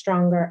make it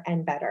stronger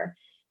and better.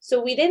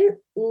 So we didn't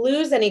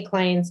lose any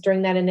clients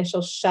during that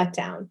initial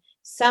shutdown.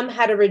 Some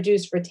had to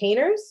reduce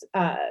retainers.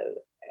 I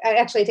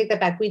take that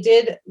back. We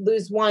did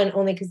lose one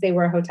only because they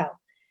were a hotel.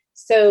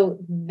 So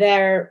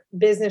their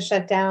business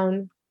shut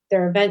down,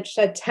 their event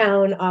shut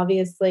down.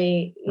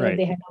 Obviously, Right.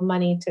 They had no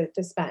money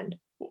to spend.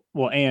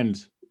 Well,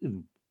 and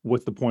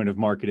what's the point of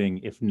marketing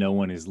if no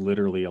one is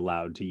literally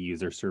allowed to use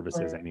their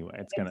services anyway?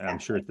 It's gonna, I'm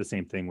sure it's the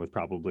same thing with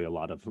probably a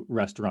lot of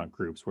restaurant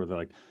groups where they're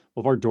like,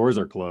 well, if our doors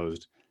are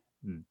closed,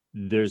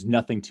 there's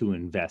nothing to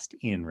invest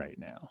in right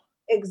now.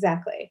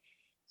 Exactly.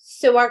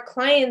 So our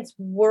clients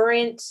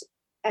weren't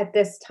at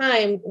this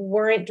time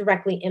weren't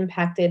directly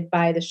impacted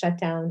by the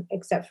shutdown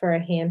except for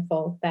a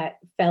handful that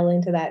fell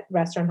into that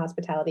restaurant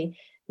hospitality.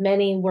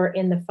 Many were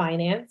in the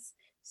finance,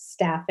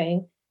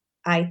 staffing,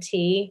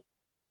 IT,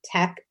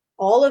 tech.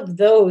 All of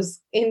those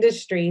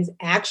industries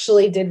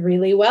actually did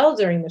really well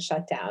during the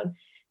shutdown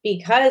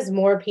because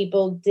more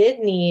people did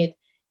need,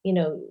 you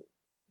know,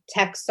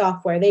 tech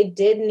software. They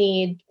did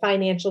need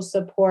financial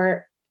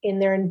support in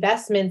their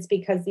investments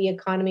because the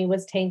economy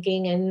was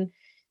tanking and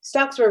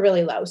stocks were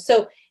really low.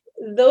 So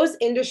those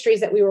industries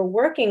that we were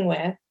working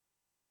with,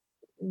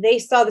 they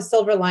saw the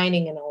silver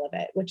lining in all of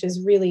it, which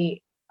is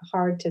really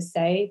hard to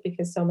say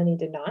because so many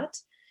did not.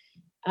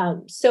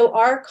 So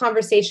our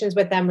conversations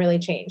with them really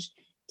changed.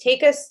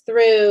 Take us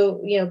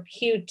through,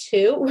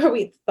 Q2 where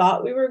we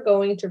thought we were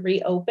going to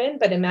reopen,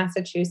 but in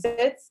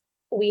Massachusetts,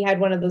 we had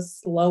one of those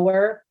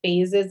slower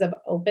phases of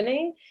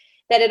opening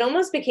that it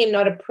almost became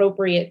not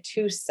appropriate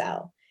to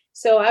sell.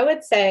 So I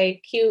would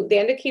say the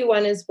end of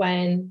Q1 is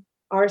when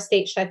our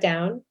state shut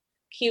down.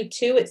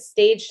 Q2, it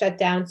stayed shut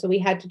down. So we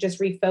had to just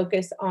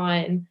refocus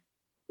on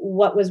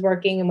what was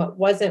working and what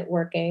wasn't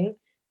working.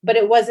 But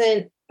it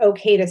wasn't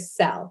okay to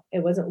sell. It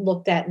wasn't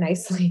looked at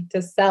nicely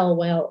to sell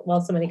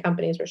while so many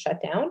companies were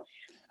shut down.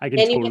 I can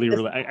totally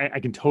relate. I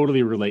can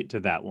totally relate to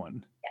that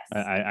one.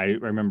 Yes. I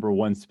remember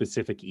one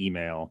specific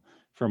email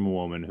from a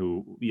woman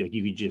who, like,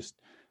 you could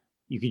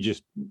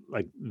just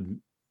like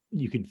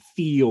you could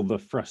feel the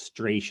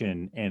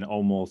frustration, and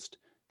almost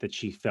that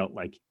she felt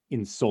like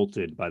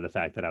insulted by the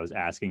fact that I was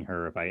asking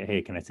her if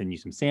hey, can I send you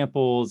some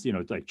samples?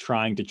 Like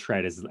trying to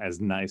tread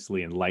as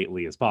nicely and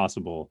lightly as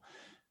possible.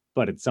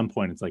 But at some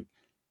point it's like,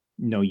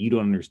 no, you don't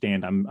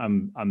understand.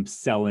 I'm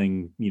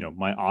selling,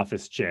 my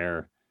office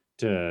chair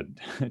to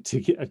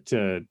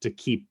to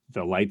keep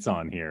the lights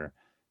on here.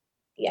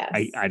 Yes.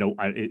 I don't.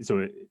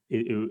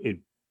 It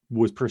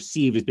was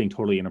perceived as being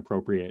totally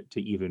inappropriate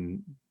to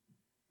even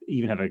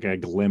have like a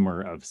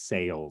glimmer of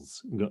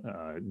sales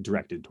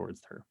directed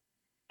towards her.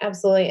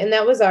 Absolutely. And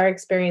that was our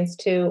experience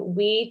too.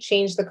 We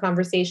changed the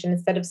conversation.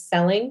 Instead of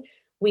selling,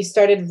 we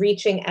started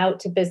reaching out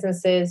to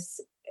businesses,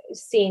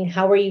 seeing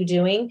how are you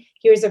doing?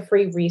 Here's a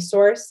free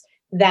resource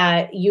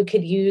that you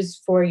could use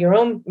for your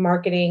own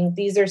marketing.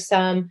 These are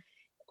some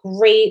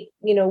great,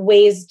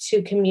 ways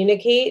to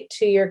communicate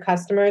to your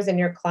customers and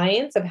your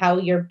clients of how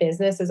your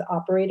business is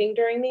operating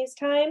during these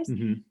times.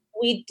 Hmm.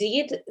 We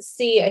did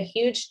see a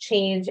huge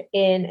change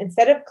in,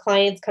 instead of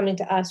clients coming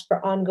to us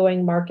for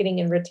ongoing marketing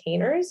and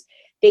retainers,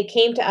 they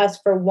came to us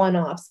for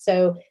one-offs.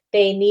 So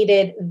they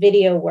needed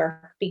video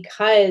work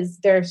because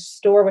their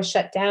store was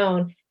shut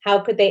down. How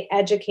could they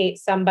educate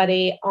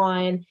somebody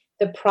on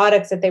the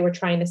products that they were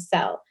trying to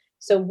sell?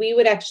 So we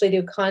would actually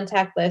do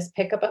contact lists,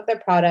 pick up their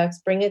products,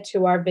 bring it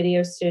to our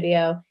video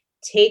studio,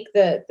 take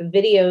the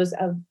videos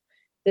of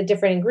the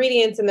different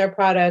ingredients in their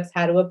products,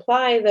 how to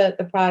apply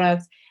the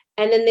products,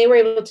 and then they were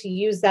able to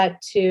use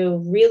that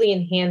to really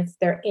enhance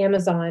their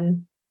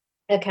Amazon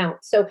account.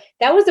 So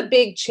that was a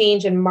big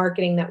change in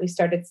marketing that we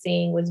started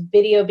seeing, was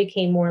video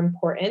became more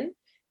important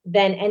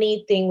than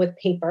anything with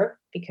paper,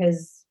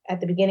 because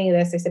at the beginning of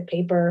this, I said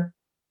paper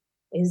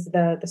is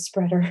the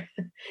spreader,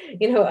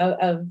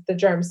 of the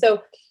germs.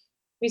 So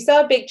we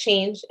saw a big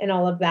change in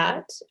all of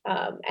that.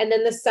 And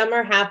then the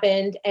summer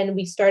happened and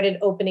we started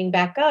opening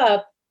back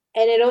up,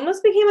 and it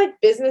almost became like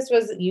business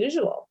was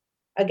usual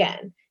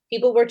again.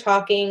 People were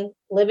talking,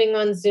 living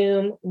on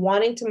Zoom,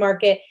 wanting to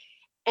market,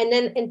 and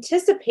then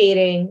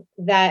anticipating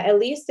that, at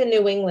least in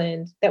New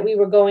England, that we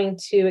were going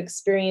to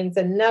experience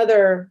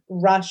another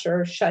rush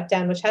or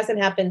shutdown, which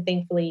hasn't happened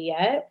thankfully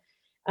yet.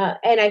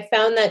 And I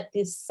found that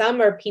this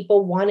summer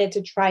people wanted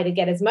to try to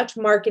get as much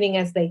marketing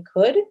as they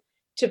could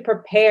to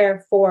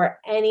prepare for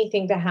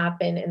anything to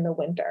happen in the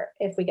winter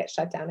if we get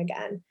shut down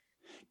again.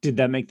 Did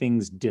that make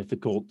things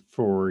difficult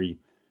for you?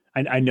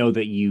 I know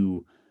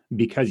that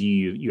because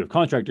you have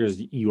contractors,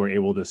 you are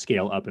able to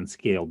scale up and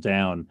scale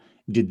down.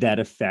 Did that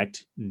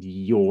affect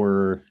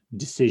your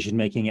decision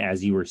making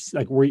as you were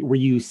like, were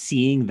you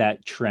seeing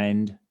that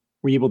trend?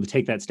 Were you able to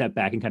take that step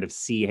back and kind of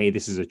see, hey,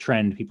 this is a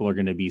trend. People are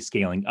going to be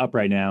scaling up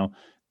right now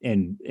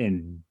and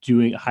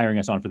hiring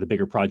us on for the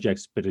bigger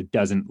projects, but it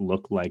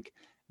looks like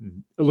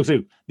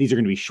these are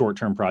going to be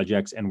short-term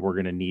projects and we're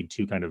going to need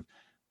to kind of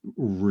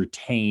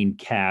retain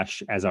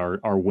cash as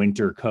our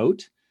winter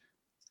coat,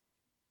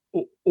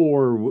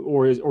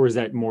 or is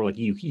that more like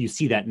you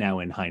see that now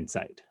in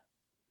hindsight?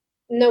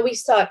 No, we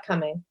saw it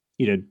coming.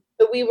 You did.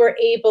 But we were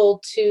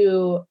able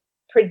to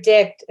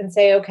predict and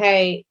say,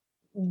 okay,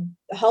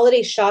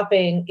 holiday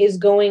shopping is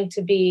going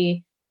to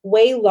be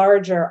way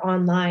larger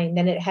online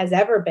than it has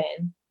ever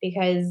been,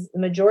 because the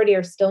majority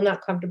are still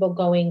not comfortable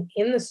going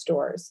in the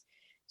stores.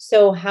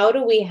 So how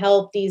do we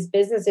help these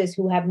businesses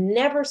who have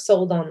never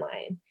sold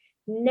online,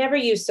 never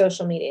used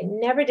social media,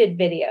 never did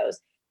videos?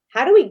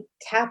 How do we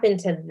tap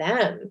into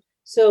them?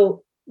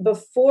 So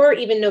before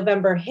even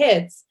November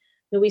hits,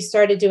 we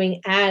started doing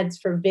ads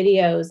for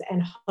videos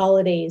and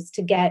holidays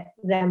to get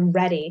them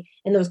ready,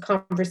 and those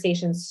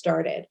conversations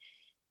started.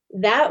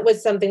 That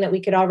was something that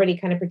we could already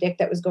kind of predict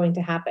that was going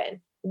to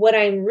happen. What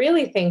I'm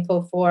really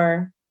thankful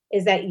for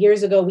is that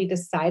years ago we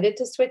decided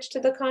to switch to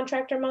the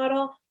contractor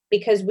model,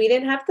 because we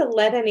didn't have to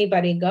let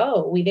anybody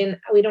go. We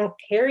don't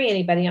carry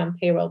anybody on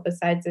payroll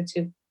besides the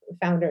two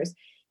founders.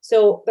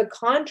 So the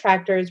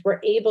contractors were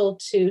able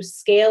to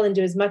scale and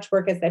do as much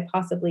work as they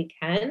possibly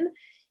can,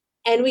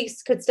 and we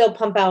could still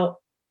pump out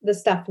the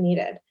stuff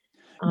needed.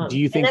 Do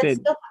you And think that's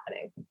that still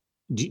happening.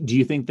 do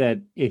you think that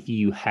if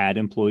you had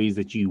employees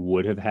that you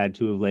would have had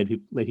to have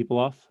laid people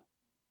off?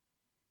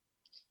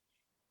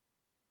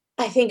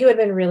 I think it would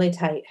have been really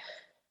tight.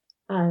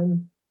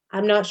 Um,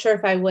 I'm not sure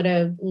if I would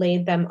have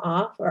laid them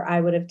off or I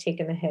would have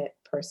taken the hit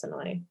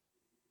personally,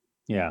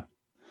 Yeah.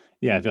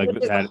 Yeah, I feel which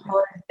like is a that.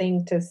 hard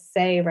thing to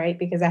say, right?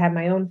 Because I have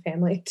my own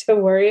family to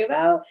worry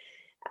about.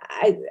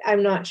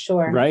 I'm not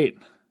sure Right.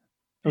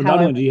 Well, how not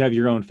I only would. do you have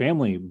your own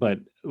family, but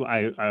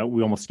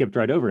we almost skipped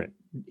right over it.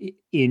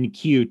 In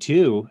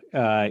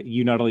Q2,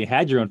 you not only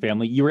had your own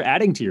family, you were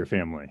adding to your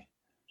family.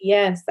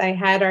 Yes, I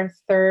had our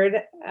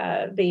third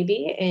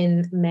baby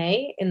in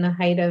May, in the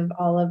height of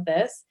all of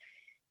this.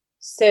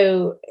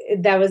 So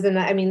that was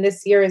I mean,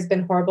 this year has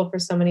been horrible for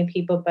so many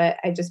people, but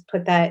I just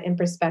put that in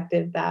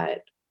perspective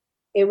that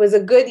it was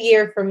a good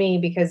year for me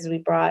because we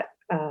brought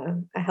a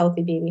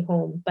healthy baby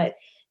home. But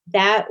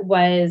that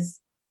was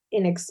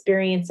an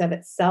experience of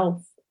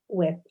itself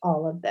with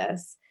all of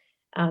this.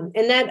 And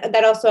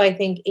that also, I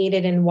think,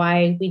 aided in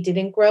why we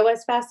didn't grow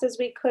as fast as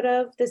we could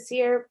have this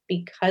year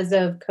because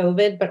of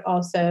COVID, but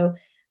also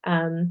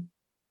um,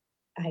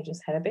 I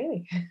just had a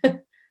baby.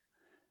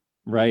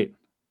 Right.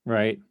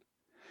 Right.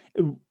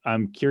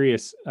 I'm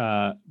curious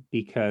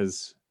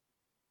because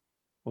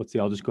let's see,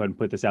 I'll just go ahead and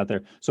put this out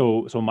there.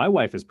 So my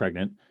wife is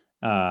pregnant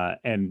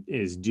and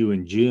is due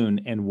in June.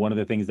 And one of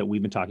the things that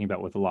we've been talking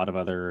about with a lot of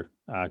other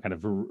kind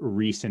of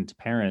recent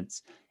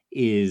parents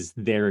is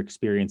their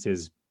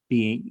experiences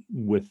being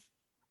with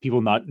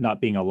people not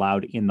being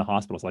allowed in the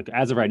hospitals. Like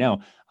as of right now,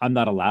 I'm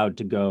not allowed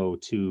to go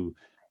to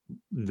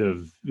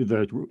the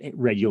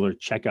regular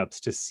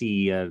checkups to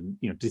see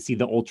to see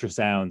the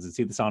ultrasounds and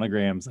see the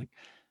sonograms. Like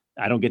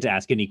I don't get to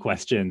ask any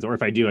questions, or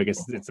if I do, I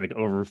guess it's like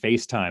over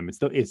FaceTime.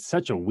 It's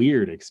such a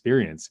weird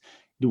experience.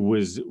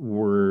 Was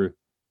were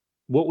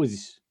what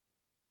was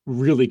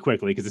really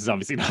quickly, because this is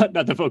obviously not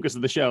the focus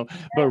of the show,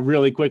 but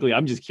really quickly,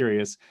 I'm just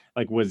curious,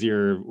 like, was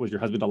your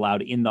husband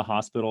allowed in the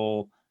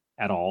hospital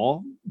at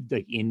all,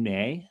 like in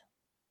May?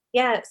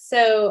 Yeah,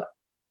 so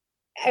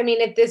I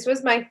mean, if this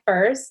was my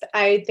first,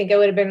 I think I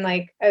would have been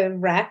like a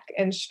wreck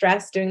and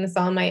stressed doing this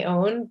on my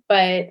own.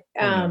 But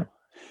Oh no.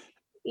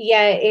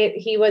 yeah,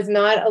 he was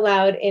not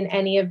allowed in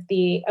any of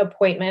the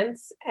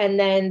appointments. And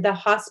then the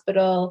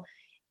hospital,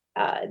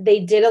 they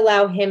did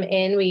allow him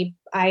in.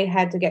 I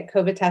had to get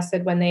COVID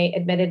tested when they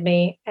admitted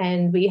me,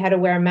 and we had to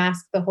wear a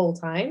mask the whole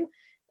time,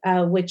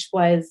 which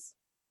was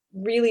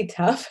really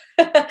tough.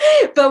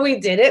 But we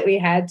did it. We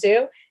had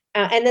to.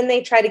 And then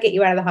they try to get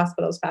you out of the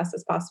hospital as fast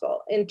as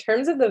possible. In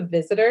terms of the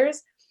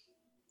visitors,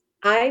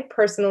 I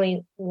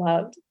personally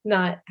loved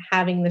not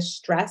having the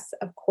stress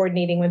of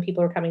coordinating when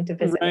people were coming to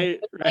visit me. Right,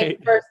 It was like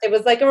right. first, it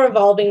was like a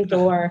revolving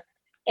door,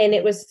 and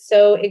it was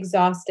so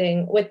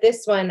exhausting. With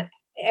this one,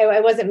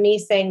 it wasn't me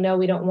saying, "No,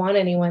 we don't want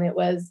anyone." It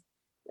was,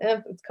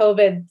 "It's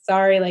COVID,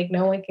 sorry, like,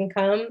 no one can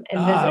come and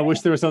Ah, visit." I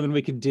wish there was something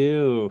we could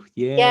do.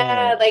 Yeah.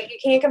 Yeah, like, "You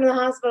can't come to the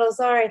hospital,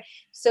 sorry."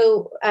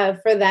 So,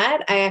 for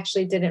that, I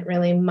actually didn't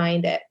really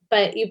mind it.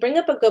 But you bring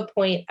up a good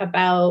point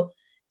about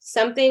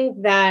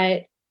something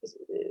that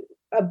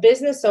a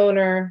business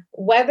owner,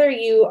 whether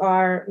you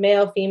are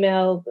male,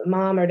 female,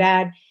 mom, or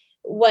dad,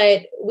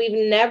 what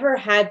we've never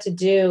had to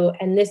do,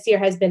 and this year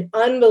has been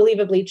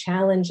unbelievably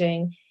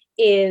challenging,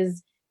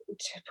 is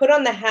to put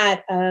on the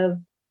hat of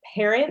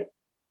parent,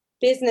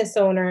 business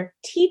owner,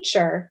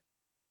 teacher,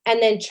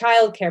 and then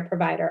childcare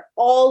provider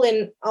all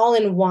in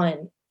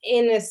one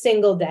in a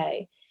single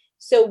day.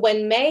 So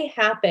when May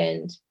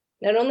happened,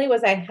 not only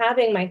was I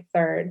having my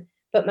third,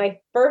 but my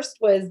first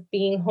was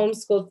being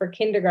homeschooled for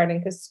kindergarten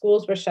because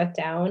schools were shut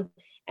down,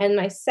 and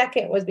my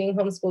second was being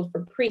homeschooled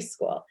for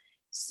preschool.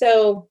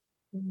 So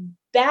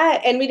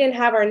that, and we didn't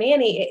have our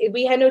nanny.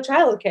 We had no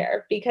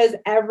childcare because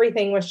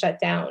everything was shut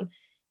down.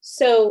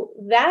 So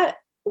that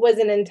was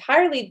an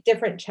entirely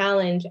different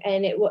challenge,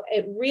 and it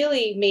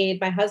really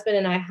made my husband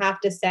and I have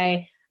to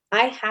say,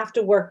 I have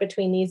to work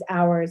between these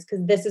hours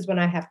because this is when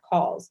I have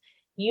calls.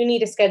 You need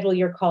to schedule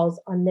your calls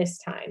on this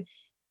time.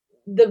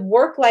 The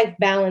work life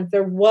balance,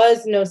 there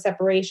was no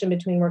separation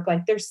between work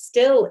life. There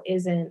still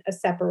isn't a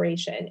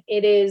separation.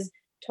 It is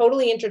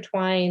totally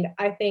intertwined.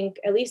 I think,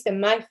 at least in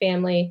my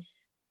family,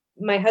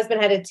 my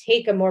husband had to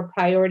take a more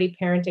priority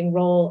parenting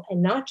role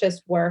and not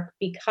just work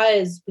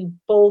because we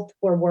both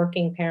were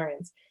working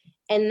parents.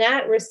 And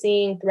that we're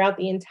seeing throughout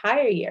the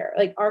entire year.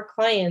 Like our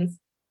clients,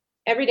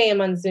 every day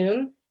I'm on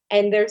Zoom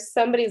and there's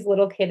somebody's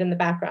little kid in the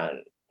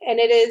background. And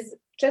it is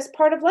just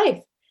part of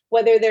life,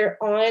 whether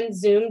they're on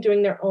Zoom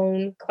doing their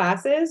own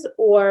classes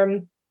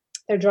or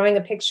they're drawing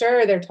a picture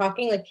or they're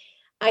talking. Like,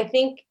 I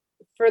think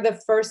for the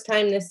first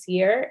time this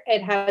year,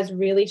 it has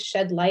really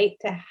shed light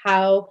to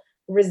how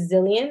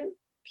resilient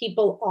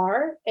people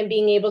are and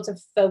being able to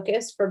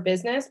focus for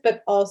business,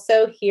 but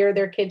also hear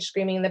their kids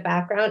screaming in the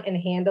background and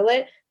handle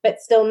it,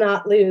 but still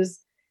not lose,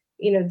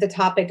 the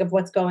topic of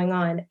what's going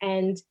on.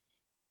 And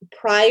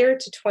prior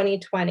to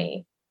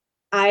 2020,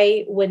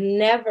 I would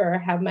never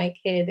have my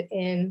kid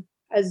in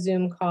a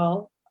Zoom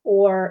call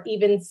or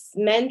even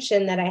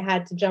mention that I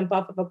had to jump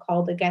off of a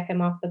call to get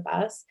him off the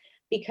bus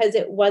because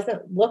it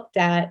wasn't looked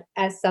at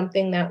as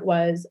something that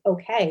was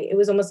okay. It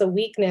was almost a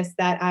weakness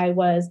that I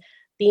was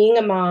being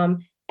a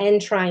mom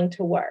and trying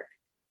to work.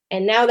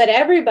 And now that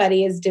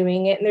everybody is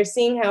doing it and they're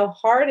seeing how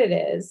hard it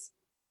is,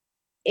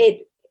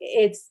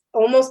 it's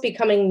almost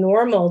becoming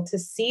normal to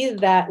see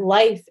that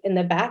life in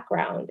the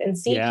background and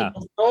see Yeah.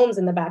 people's homes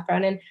in the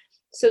background. And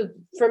so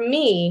for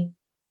me,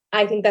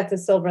 I think that's a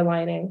silver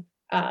lining,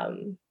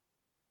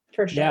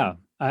 for sure. Yeah.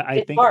 I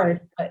It's think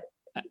hard, but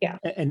yeah.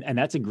 and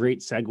that's a great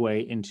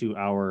segue into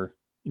our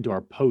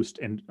post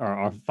and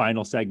our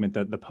final segment,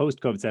 the post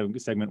COVID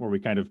segment, where we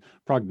kind of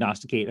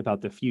prognosticate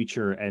about the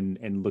future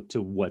and look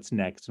to what's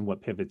next and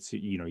what pivots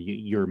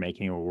you're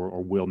making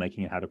or will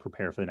making and how to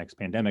prepare for the next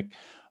pandemic.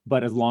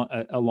 But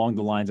along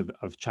the lines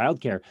of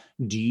childcare,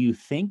 do you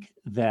think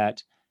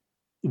that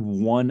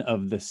one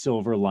of the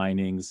silver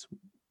linings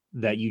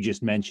that you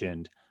just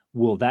mentioned,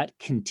 will that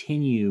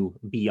continue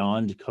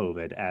beyond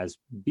COVID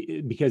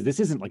because this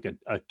isn't like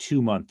a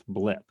 2 month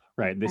blip,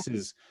 right?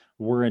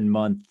 We're in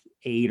month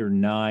 8 or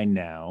 9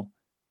 now.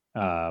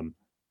 I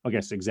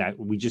guess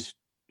exactly.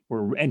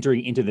 We're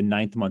entering into the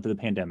 9th month of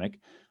the pandemic.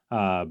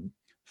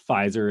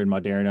 Pfizer and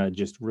Moderna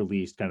just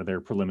released kind of their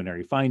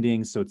preliminary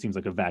findings. So it seems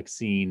like a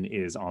vaccine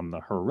is on the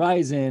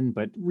horizon,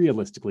 but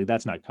realistically,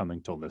 that's not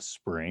coming till the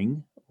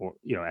spring or,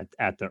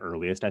 at the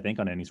earliest, I think,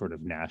 on any sort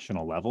of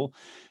national level.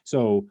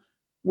 So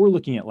we're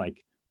looking at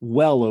like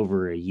well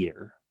over a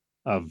year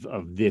of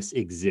this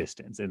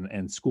existence,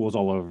 and schools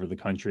all over the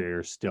country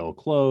are still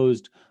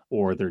closed,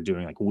 or they're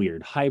doing like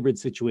weird hybrid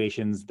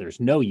situations.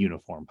 There's no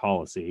uniform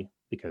policy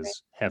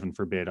because heaven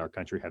forbid our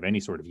country have any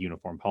sort of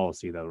uniform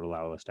policy that would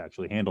allow us to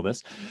actually handle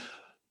this.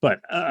 But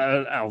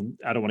I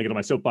don't want to get on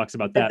my soapbox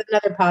about that.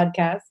 That's another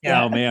podcast.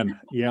 Oh man,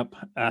 yep.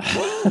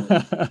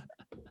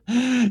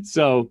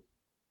 So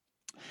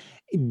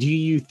Do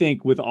you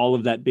think, with all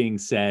of that being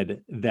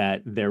said,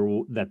 that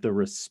that the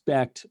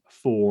respect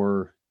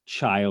for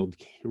child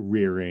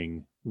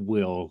rearing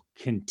will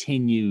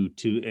continue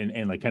to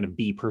and like kind of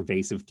be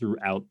pervasive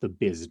throughout the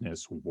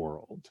business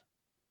world?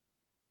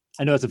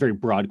 I know that's a very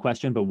broad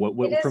question, but It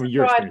what is from a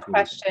your broad experience,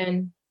 what do you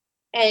think? question,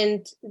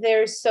 and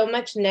there's so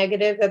much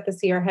negative that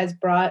this year has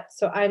brought,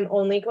 so I'm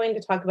only going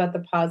to talk about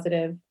the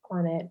positive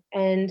on it,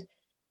 and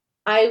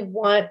I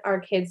want our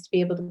kids to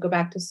be able to go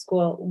back to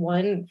school,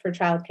 one, for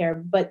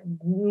childcare, but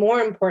more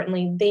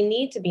importantly, they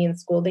need to be in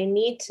school. They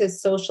need to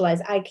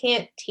socialize. I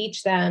can't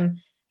teach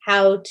them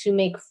how to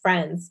make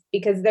friends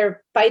because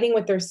they're fighting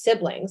with their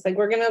siblings. Like,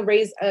 we're going to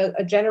raise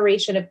a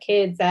generation of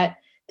kids that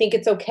think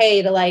it's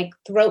okay to like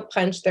throat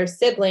punch their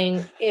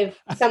sibling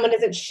if someone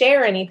doesn't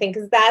share anything,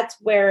 because that's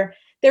where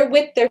they're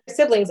with their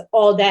siblings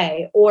all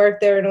day. Or if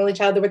they're an only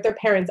child, they're with their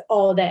parents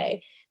all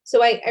day.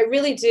 So I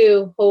really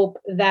do hope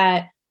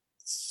that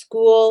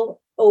school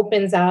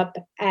opens up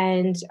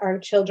and our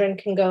children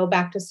can go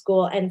back to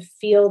school and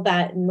feel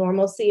that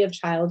normalcy of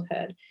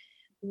childhood.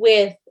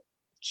 With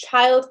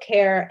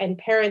childcare and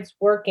parents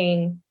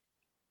working,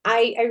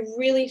 I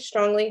really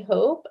strongly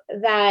hope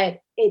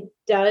that it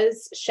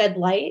does shed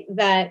light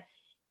that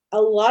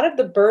a lot of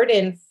the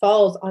burden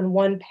falls on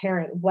one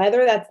parent,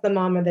 whether that's the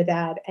mom or the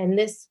dad. And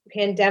this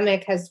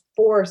pandemic has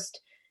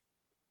forced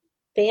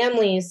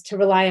families to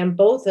rely on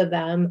both of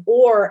them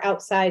or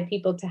outside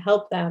people to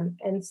help them.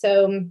 And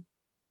so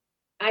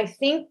I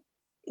think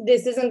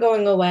this isn't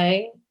going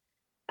away.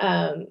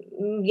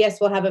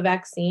 Yes, we'll have a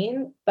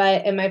vaccine,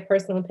 but in my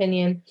personal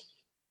opinion,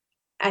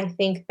 I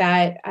think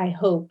that I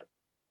hope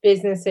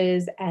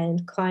businesses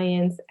and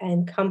clients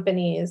and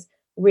companies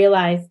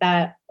realize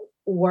that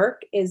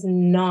work is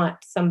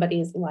not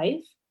somebody's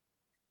life.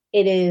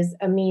 It is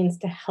a means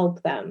to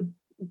help them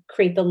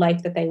create the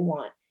life that they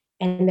want.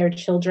 And their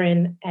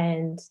children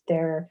and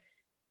their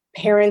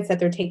parents that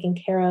they're taking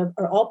care of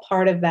are all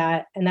part of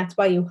that. And that's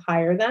why you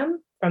hire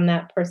them from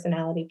that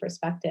personality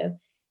perspective.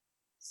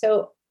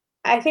 So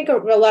I think a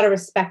lot of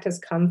respect has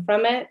come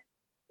from it.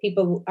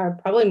 People are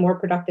probably more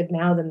productive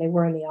now than they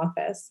were in the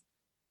office.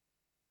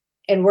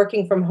 And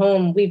working from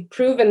home, we've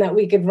proven that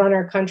we could run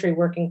our country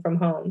working from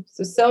home.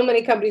 So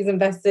many companies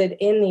invested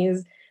in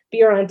these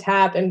beer on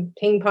tap and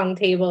ping pong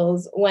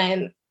tables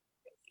when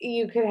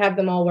you could have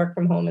them all work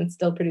from home and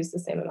still produce the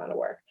same amount of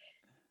work.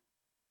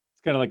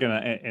 It's kind of like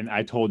an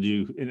I told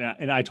you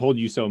and I told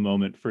you so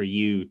moment for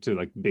you to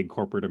like big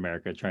corporate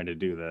America trying to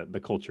do the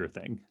culture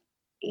thing.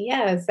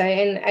 Yes,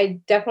 and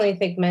I definitely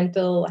think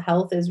mental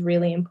health is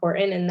really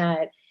important in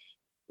that,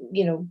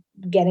 you know,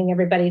 getting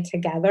everybody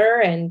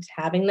together and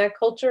having that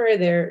culture,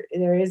 there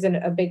is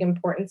a big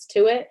importance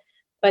to it,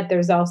 but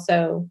there's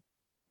also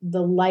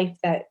the life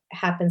that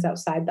happens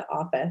outside the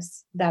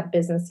office that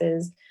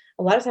businesses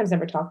a lot of times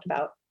never talked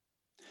about.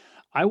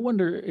 I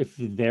wonder if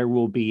there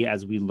will be,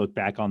 as we look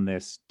back on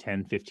this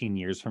 10, 15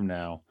 years from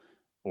now,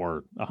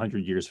 or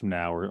 100 years from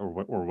now,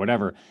 or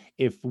whatever,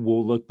 if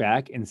we'll look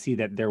back and see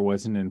that there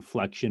was an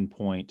inflection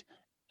point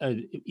uh,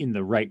 in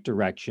the right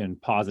direction,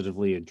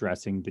 positively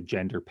addressing the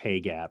gender pay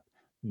gap,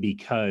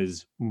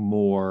 because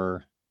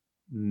more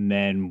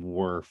men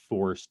were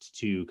forced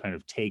to kind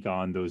of take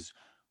on those,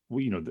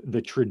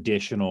 the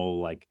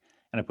traditional, like,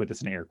 and I put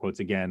this in air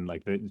quotes again,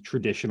 like the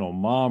traditional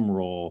mom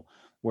role,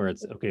 where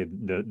it's okay,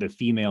 the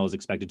female is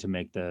expected to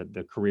make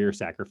the career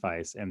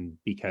sacrifice, and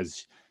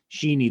because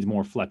she needs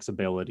more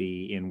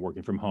flexibility in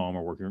working from home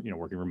or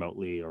working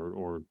remotely,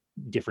 or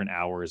different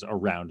hours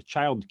around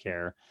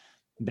childcare,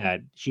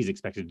 that she's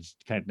expected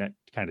to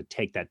kind of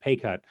take that pay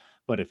cut.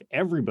 But if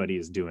everybody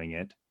is doing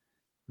it,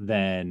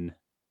 then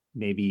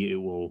maybe it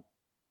will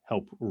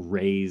help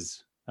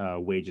raise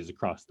wages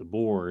across the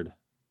board,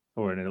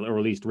 or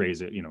at least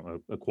raise it,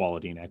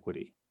 equality and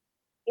equity.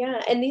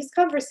 Yeah, and these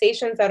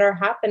conversations that are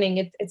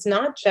happening, it's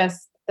not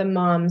just the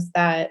moms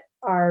that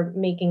are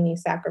making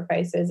these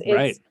sacrifices.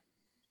 Right.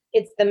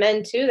 It's the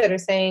men too that are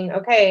saying,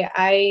 "Okay,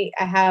 I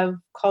have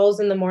calls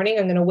in the morning.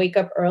 I'm gonna wake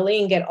up early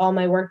and get all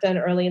my work done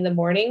early in the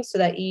morning so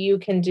that you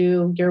can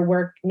do your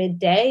work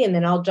midday, and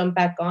then I'll jump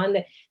back on."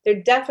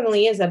 There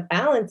definitely is a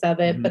balance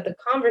of it, Mhm. but the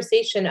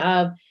conversation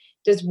of,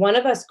 does one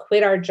of us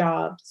quit our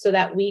job so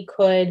that we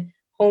could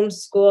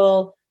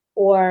homeschool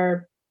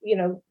or,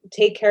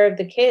 take care of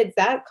the kids?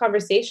 That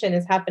conversation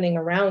is happening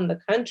around the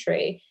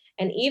country.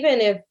 And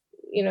even if,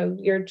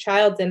 your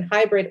child's in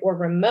hybrid or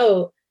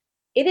remote,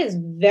 it is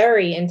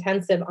very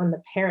intensive on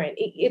the parent.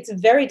 It's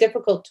very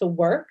difficult to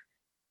work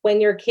when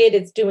your kid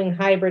is doing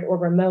hybrid or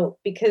remote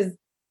because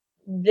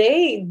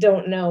they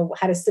don't know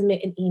how to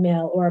submit an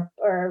email or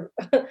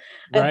a thing.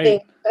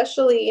 Right.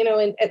 Especially,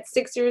 at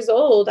 6 years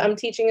old, I'm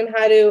teaching him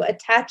how to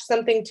attach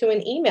something to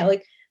an email.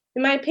 Like,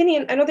 in my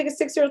opinion, I don't think a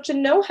 6-year-old should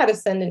know how to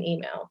send an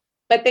email,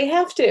 but they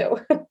have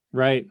to.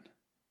 Right.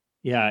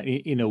 Yeah,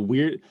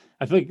 weird.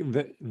 I feel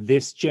like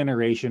this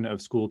generation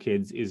of school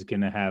kids is going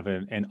to have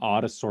an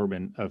odd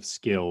assortment of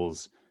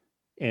skills,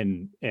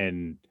 and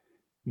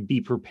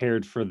be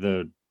prepared for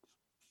the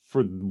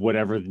for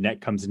whatever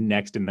net comes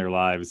next in their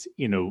lives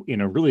in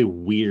a really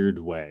weird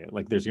way.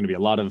 Like there's going to be a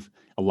lot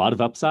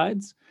of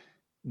upsides.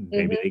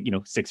 Maybe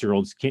Mhm.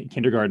 6-year-olds,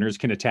 kindergartners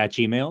can attach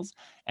emails,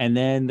 and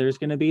then there's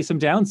going to be some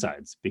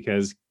downsides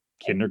because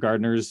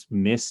kindergartners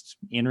missed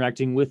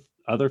interacting with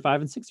other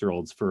 5 and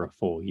 6-year-olds for a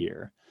full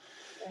year.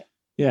 Right.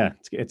 Yeah,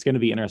 it's going to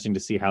be interesting to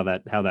see how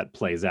that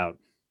plays out.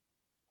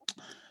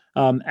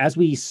 As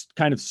we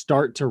kind of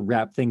start to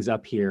wrap things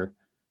up here,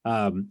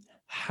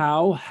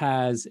 how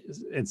has,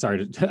 and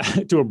sorry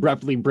to, to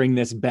abruptly bring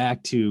this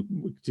back to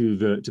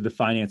the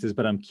finances,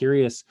 but I'm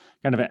curious,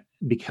 kind of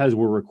because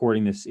we're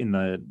recording this in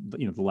the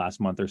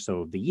last month or so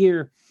of the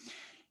year,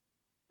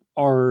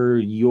 how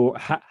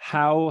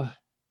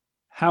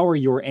are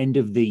your end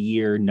of the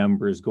year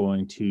numbers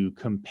going to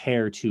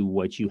compare to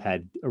what you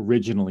had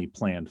originally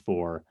planned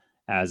for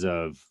as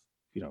of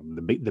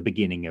the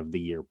beginning of the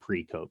year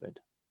pre-COVID?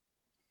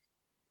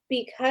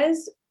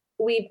 Because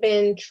we've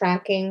been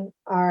tracking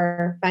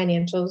our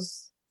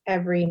financials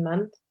every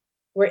month,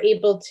 we're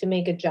able to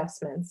make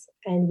adjustments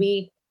and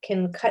we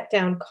can cut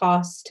down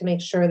costs to make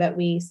sure that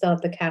we still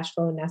have the cash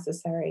flow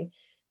necessary.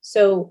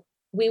 So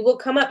we will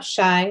come up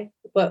shy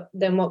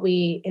than what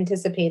we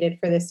anticipated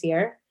for this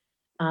year,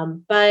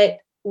 but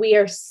we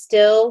are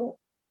still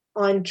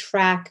on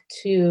track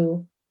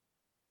to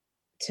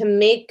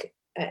make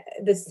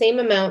the same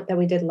amount that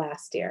we did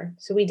last year.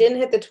 So we didn't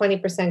hit the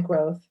 20%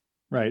 growth,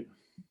 Right.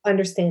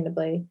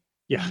 understandably,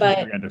 Yeah, but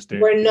very we're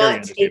very not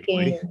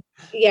understandably.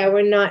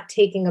 we're not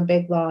taking a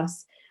big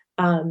loss.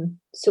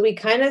 So we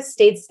kind of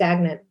stayed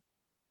stagnant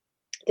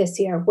this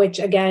year, which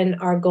again,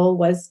 our goal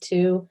was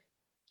to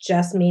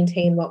just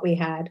maintain what we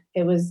had.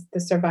 It was the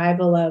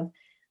survival of,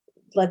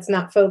 let's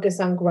not focus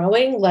on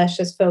growing, let's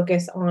just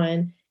focus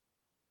on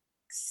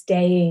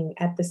staying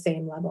at the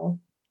same level.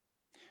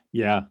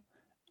 Yeah,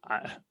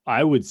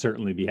 I would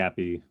certainly be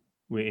happy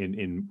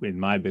in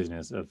my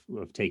business of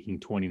taking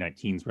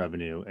 2019's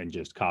revenue and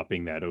just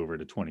copying that over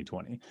to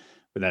 2020,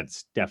 but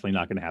that's definitely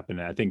not going to happen.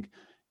 And I think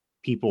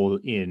people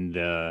in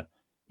the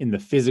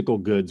physical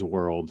goods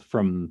world,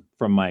 from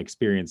my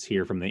experience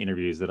here, from the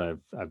interviews that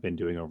I've been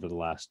doing over the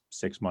last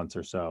 6 months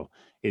or so,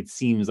 it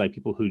seems like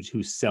people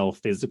who sell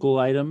physical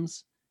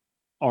items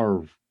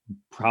are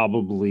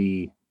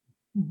probably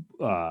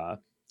let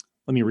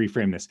me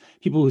reframe this.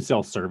 People who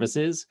sell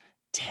services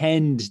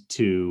tend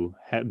to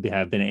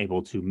have been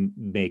able to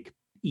make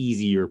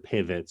easier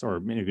pivots, or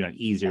maybe not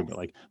easier, but Yes.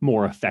 like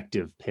more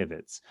effective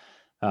pivots.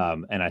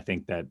 And I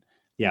think that,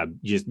 yeah,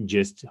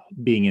 just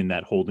being in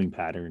that holding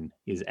pattern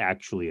is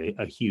actually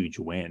a huge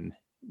win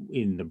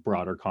in the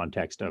broader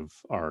context of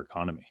our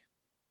economy.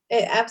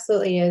 It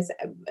absolutely is.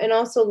 And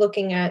also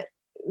looking at,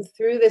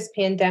 through this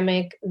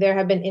pandemic, there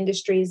have been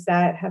industries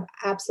that have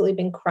absolutely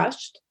been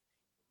crushed,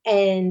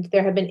 and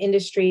there have been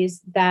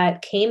industries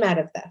that came out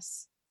of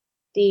this.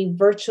 The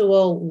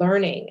virtual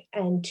learning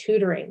and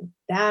tutoring,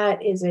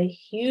 that is a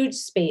huge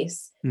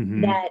space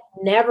Hmm. that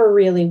never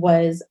really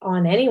was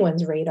on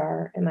anyone's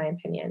radar, in my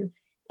opinion.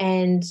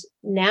 And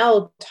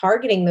now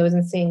targeting those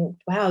and saying,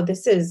 wow,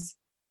 this is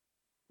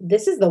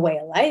the way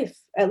of life,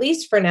 at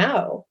least for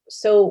now.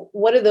 So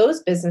what do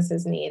those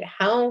businesses need?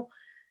 How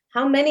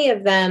many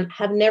of them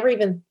have never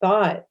even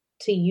thought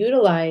to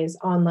utilize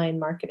online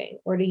marketing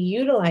or to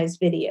utilize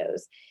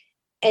videos?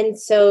 And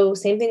so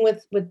same thing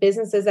with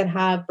businesses that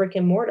have brick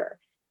and mortar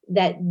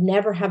that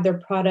never have their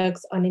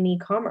products on an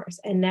e-commerce,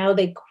 and now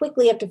they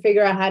quickly have to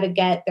figure out how to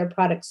get their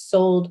products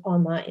sold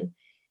online.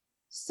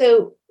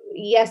 So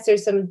yes,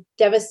 there's some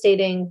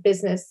devastating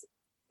businesses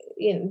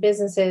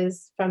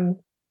from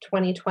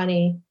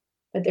 2020,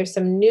 but there's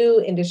some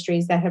new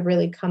industries that have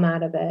really come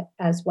out of it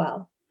as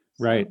well.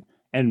 Right. So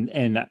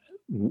And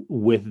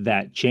with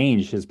that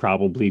change has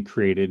probably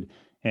created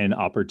an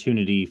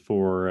opportunity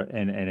for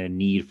and a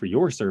need for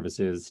your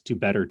services to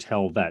better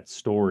tell that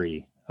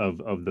story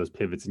of those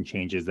pivots and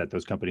changes that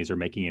those companies are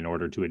making in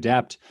order to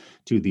adapt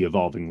to the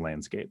evolving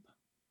landscape.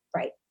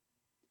 right,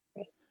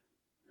 right.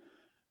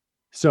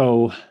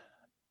 So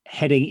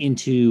heading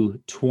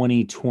into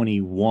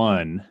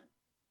 2021,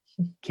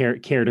 care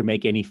to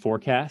make any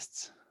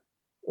forecasts?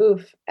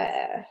 Oof.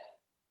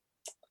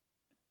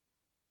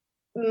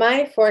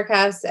 My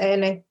forecast,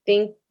 and I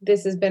think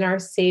this has been our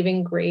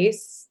saving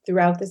grace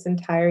throughout this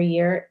entire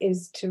year,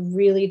 is to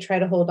really try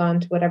to hold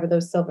on to whatever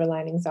those silver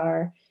linings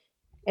are.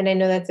 And I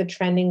know that's a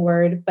trending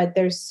word, but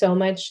there's so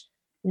much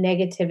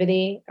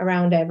negativity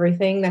around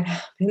everything that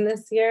happened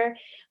this year.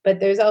 But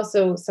there's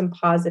also some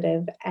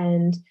positive.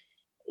 And,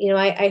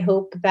 I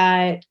hope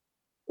that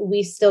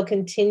we still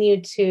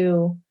continue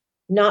to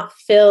not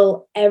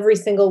fill every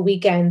single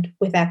weekend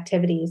with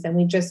activities, and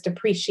we just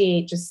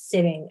appreciate just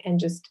sitting and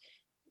just,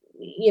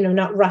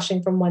 not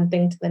rushing from one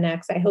thing to the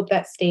next. I hope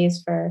that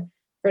stays for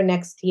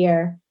next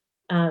year.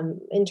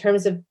 In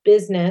terms of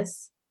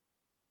business,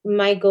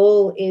 my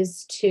goal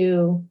is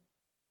to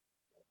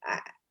uh,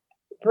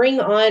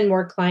 bring on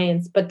more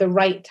clients, but the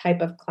right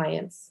type of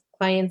clients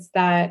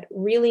that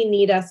really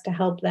need us to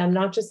help them,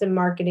 not just in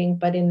marketing,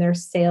 but in their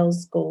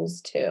sales goals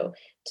too,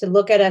 to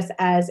look at us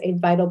as a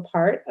vital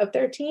part of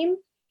their team.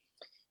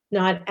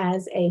 not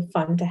as a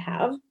fun to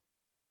have.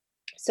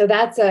 So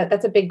that's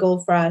a big goal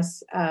for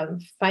us.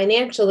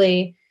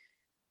 Financially,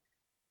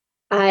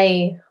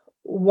 I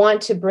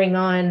want to bring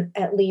on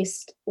at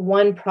least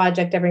one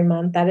project every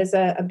month. That is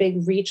a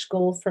big reach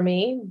goal for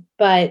me,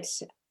 but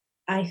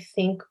I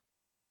think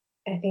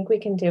I think we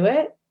can do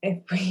it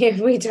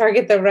if we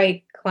target the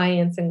right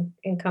clients and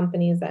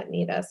companies that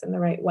need us in the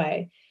right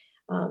way.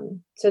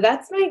 So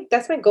that's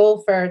my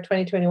goal for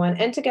 2021,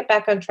 and to get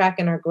back on track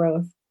in our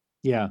growth.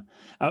 Yeah.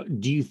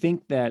 Do you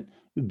think that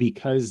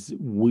because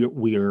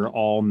we're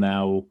all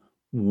now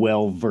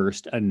well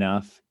versed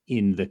enough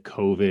in the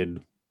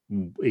COVID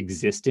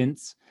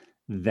existence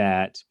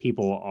that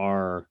people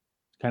are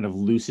kind of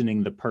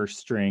loosening the purse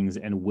strings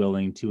and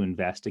willing to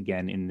invest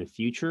again in the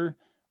future?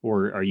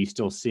 Or are you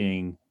still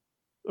seeing,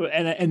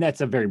 and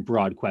that's a very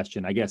broad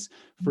question, I guess,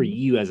 for Mhm.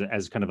 you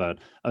as kind of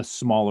a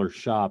smaller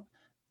shop,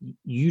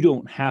 you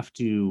don't have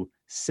to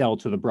sell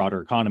to the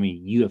broader economy.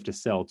 You have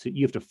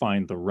to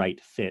find the right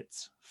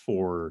fits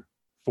for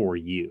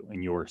you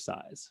and your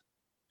size.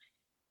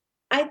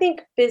 I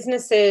think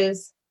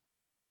businesses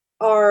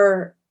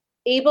are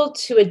able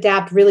to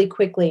adapt really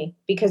quickly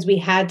because we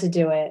had to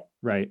do it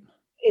Right.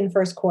 in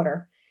first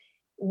quarter.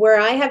 Where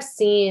I have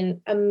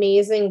seen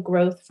amazing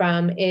growth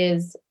from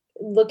is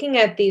looking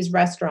at these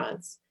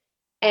restaurants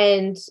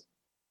and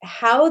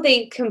how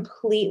they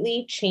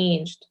completely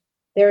changed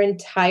their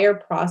entire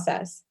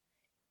process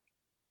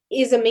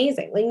is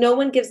amazing. Like, no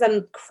one gives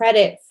them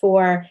credit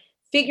for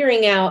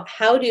figuring out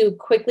how to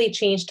quickly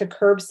change to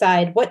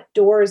curbside, what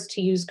doors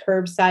to use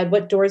curbside,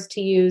 what doors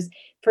to use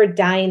for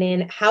dine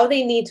in, how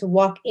they need to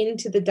walk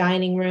into the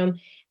dining room.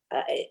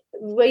 Uh,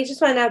 we just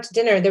went out to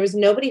dinner. There was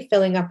nobody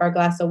filling up our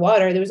glass of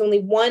water. There was only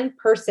one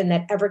person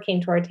that ever came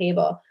to our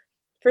table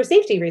for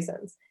safety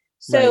reasons.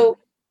 Right. So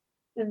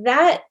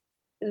that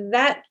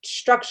that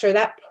structure,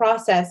 that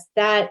process,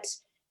 that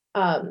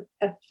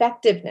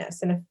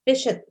effectiveness and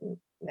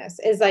efficientness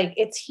is like,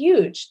 it's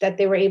huge that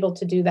they were able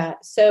to do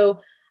that. So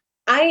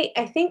I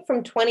think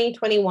from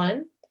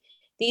 2021,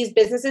 these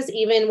businesses,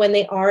 even when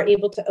they are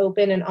able to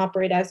open and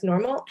operate as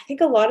normal, I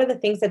think a lot of the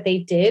things that they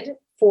did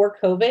for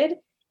COVID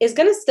is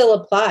going to still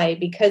apply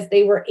because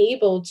they were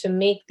able to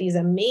make these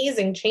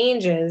amazing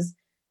changes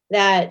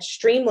that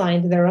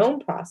streamlined their own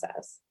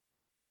process.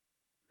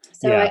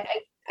 So Yeah.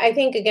 I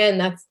think again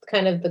that's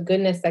kind of the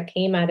goodness that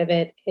came out of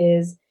it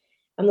is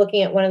I'm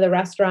looking at one of the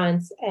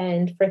restaurants,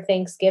 and for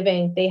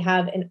Thanksgiving they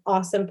have an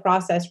awesome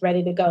process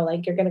ready to go.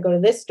 Like, you're going to go to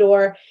this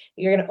door,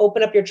 you're going to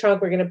open up your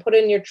trunk, we're going to put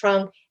it in your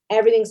trunk,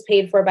 everything's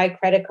paid for by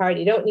credit card.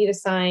 You don't need a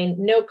sign,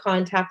 no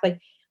contact. Like,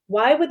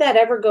 why would that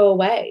ever go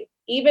away?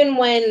 Even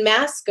when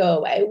masks go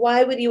away,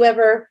 why would you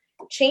ever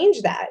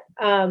change that?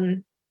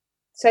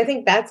 So I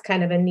think that's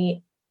kind of a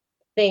neat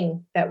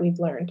thing that we've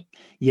learned.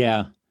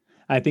 Yeah.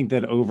 I think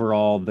that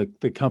overall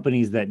the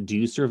companies that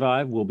do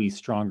survive will be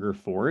stronger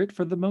for it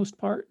for the most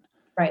part.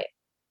 Right.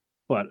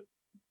 But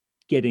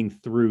getting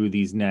through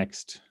these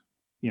next,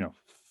 you know,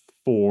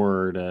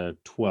 4 to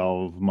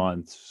 12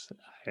 months,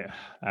 I,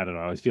 I don't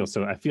know.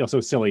 I feel so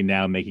silly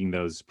now making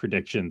those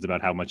predictions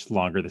about how much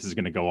longer this is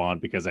going to go on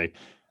because I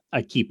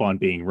keep on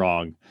being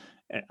wrong.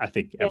 I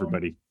think Yeah.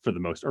 everybody for the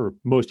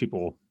most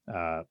people,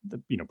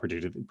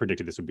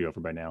 predicted this would be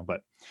over by now.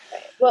 But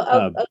Well,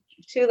 uh,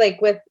 too,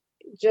 like with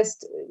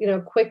just,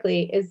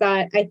 quickly, is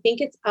that I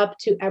think it's up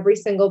to every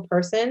single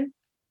person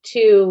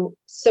to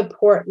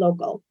support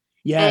local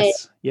and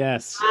yes,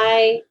 yes,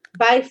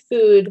 buy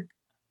food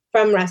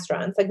from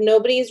restaurants. Like,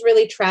 nobody's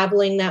really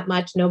traveling that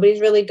much.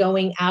 Nobody's really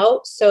going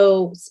out.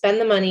 So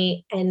spend the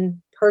money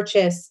and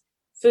purchase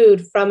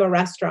food from a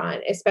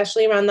restaurant,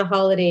 especially around the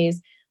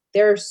holidays.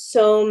 There are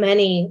so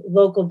many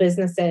local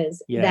businesses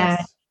that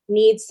yes,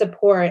 need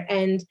support,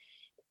 and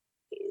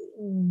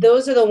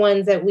those are the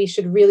ones that we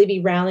should really be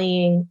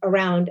rallying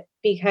around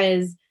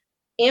because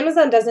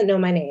Amazon doesn't know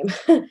my name,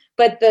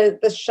 but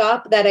the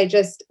shop that I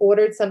just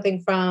ordered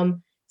something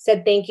from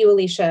said, "Thank you,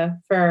 Alicia,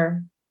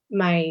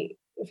 my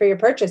for your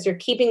purchase. You're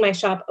keeping my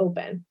shop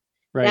open."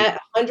 right.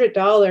 That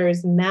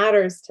 $100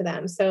 matters to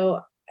them. So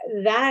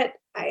that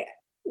I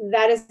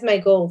that is my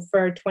goal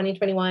for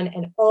 2021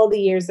 and all the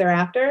years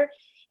thereafter,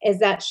 is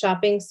that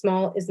shopping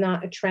small is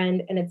not a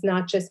trend, and it's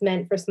not just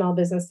meant for Small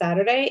Business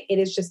Saturday. It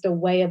is just a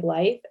way of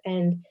life,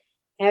 and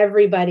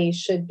everybody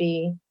should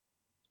be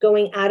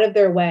going out of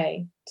their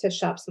way to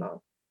shop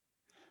small.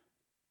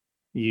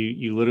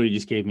 You literally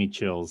just gave me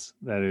chills.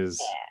 That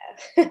is,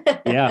 Yeah.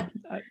 yeah.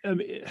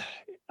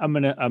 I'm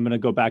gonna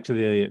go back to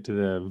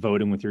the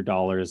voting with your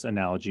dollars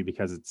analogy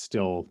because it's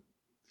still,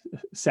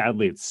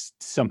 sadly, it's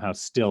somehow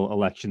still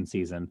election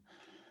season,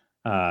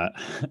 uh,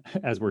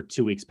 as we're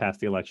 2 weeks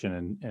past the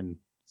election and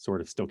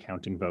sort of still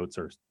counting votes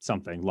or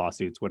something,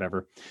 lawsuits,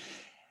 whatever.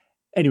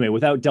 Anyway,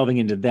 without delving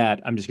into that,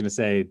 I'm just going to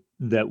say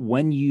that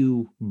when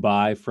you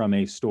buy from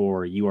a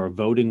store, you are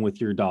voting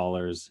with your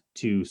dollars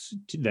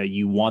that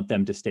you want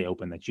them to stay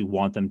open, that you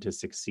want them to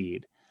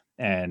succeed,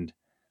 and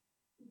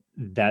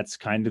that's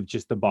kind of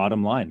just the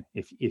bottom line.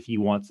 If you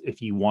want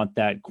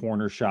that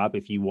corner shop,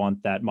 if you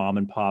want that mom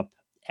and pop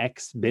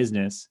X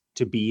business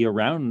to be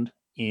around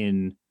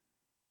in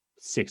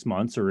 6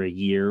 months or a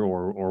year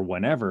or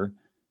whenever,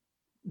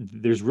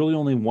 there's really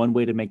only one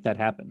way to make that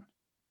happen.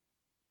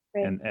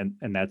 Right.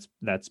 And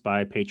that's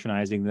by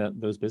patronizing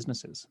those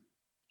businesses.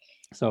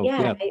 So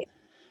Yeah, yeah,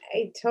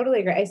 I totally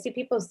agree. I see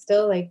people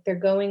still like they're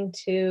going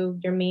to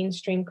your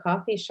mainstream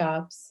coffee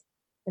shops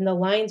and the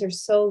lines are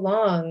so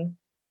long.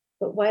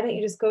 But why don't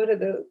you just go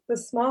to the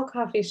small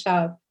coffee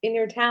shop in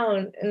your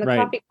town and the right.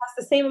 coffee costs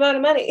the same amount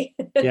of money?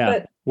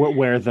 Yeah. But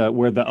Where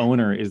the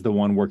owner is the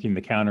one working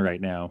the counter right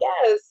now.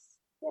 yes,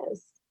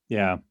 yes.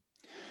 Yeah.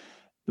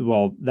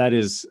 Well, that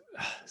is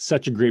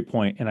such a great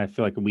point, and I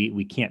feel like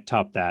we can't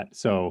top that.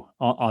 So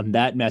on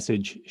that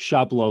message,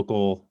 shop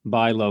local,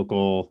 buy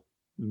local,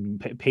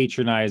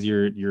 patronize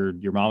your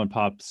mom and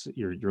pops,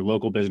 your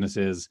local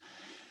businesses.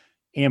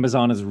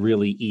 Amazon is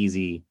really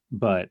easy,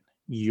 but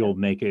you'll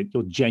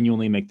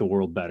genuinely make the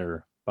world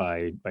better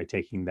by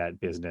taking that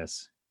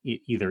business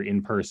either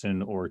in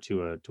person or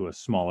to a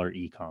smaller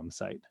e-com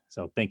site.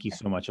 So thank you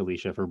so much,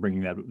 Alicia, for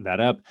bringing that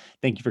up.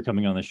 Thank you for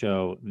coming on the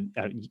show.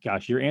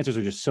 Gosh, your answers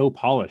are just so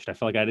polished. I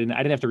felt like I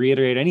didn't have to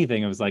reiterate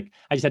anything. It was like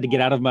I just had to get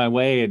out of my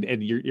way,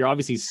 and you're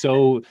obviously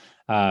so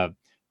uh,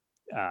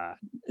 uh,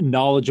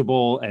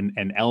 knowledgeable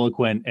and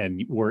eloquent,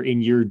 and we're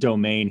in your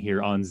domain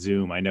here on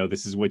Zoom. I know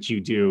this is what you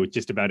do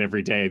just about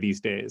every day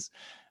these days,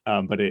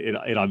 but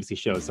it obviously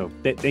shows. So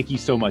thank you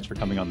so much for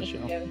coming on the show.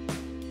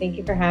 Thank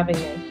you for having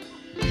me.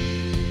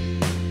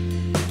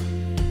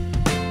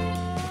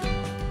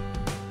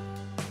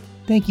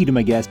 Thank you to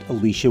my guest,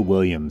 Alicia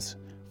Williams.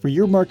 For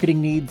your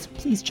marketing needs,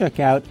 please check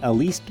out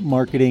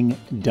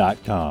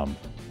alistemarketing.com.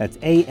 That's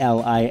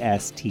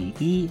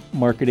ALISTE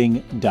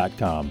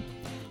marketing.com.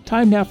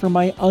 Time now for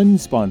my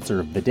unsponsor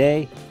of the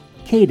day,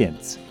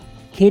 Cadence.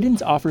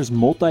 Cadence offers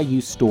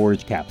multi-use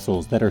storage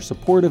capsules that are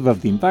supportive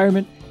of the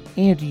environment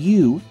and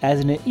you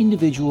as an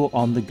individual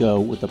on the go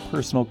with a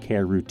personal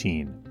care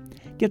routine.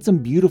 Get some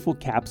beautiful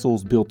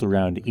capsules built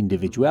around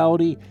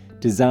individuality,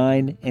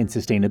 design, and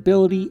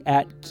sustainability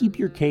at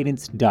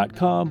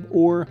keepyourcadence.com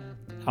or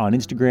on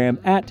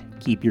Instagram at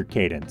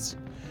keepyourcadence.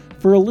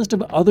 For a list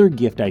of other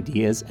gift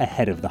ideas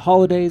ahead of the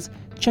holidays,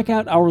 check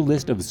out our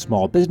list of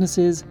small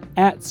businesses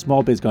at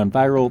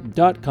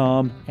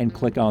smallbizgoneviral.com and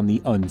click on the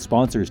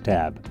Unsponsors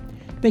tab.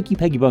 Thank you,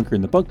 Peggy Bunker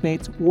and the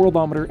Bunkmates,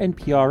 Worldometer,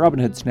 NPR,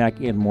 Robinhood Snack,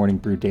 and Morning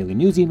Brew Daily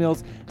News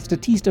Emails,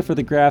 Statista for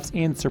the Graphs,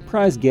 and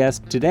surprise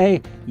guest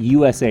today,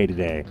 USA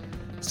Today.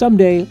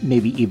 Someday,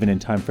 maybe even in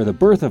time for the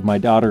birth of my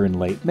daughter in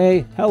late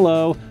May,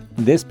 hello,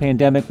 this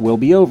pandemic will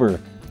be over.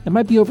 It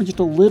might be over just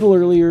a little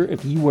earlier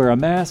if you wear a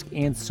mask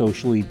and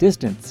socially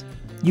distance.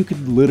 You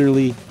could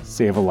literally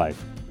save a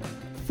life.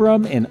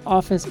 From an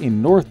office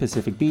in North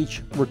Pacific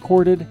Beach,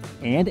 recorded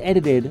and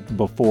edited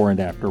before and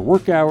after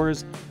work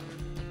hours,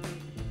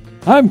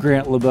 I'm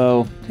Grant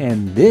LeBeau,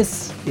 and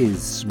this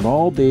is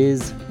Small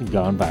Biz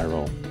Gone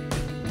Viral.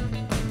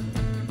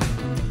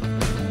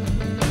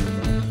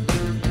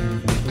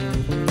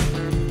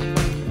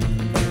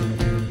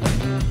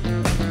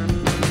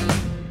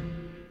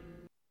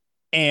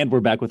 And we're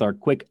back with our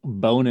quick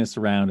bonus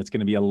round. It's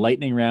going to be a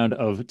lightning round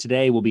of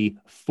today will be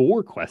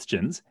 4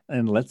 questions,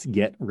 and let's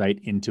get right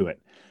into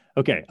it.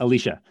 Okay,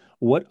 Alicia,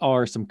 what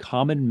are some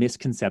common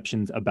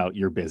misconceptions about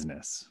your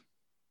business?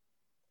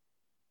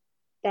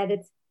 That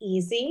it's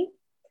easy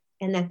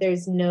and that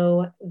there's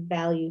no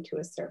value to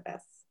a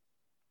service.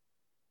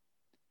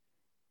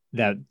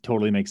 That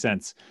totally makes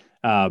sense.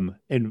 And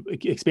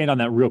expand on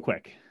that real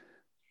quick.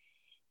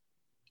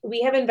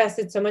 We have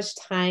invested so much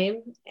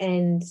time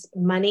and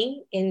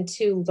money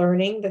into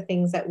learning the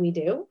things that we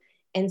do.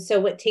 And so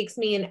what takes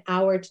me an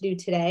hour to do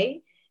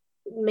today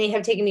may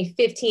have taken me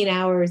 15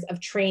 hours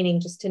of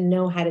training just to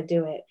know how to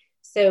do it.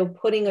 So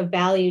putting a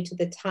value to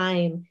the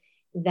time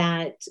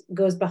that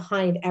goes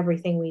behind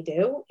everything we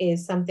do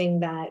is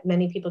something that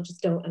many people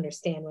just don't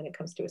understand when it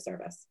comes to a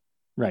service.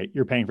 Right.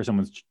 You're paying for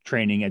someone's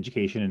training,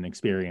 education, and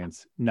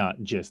experience,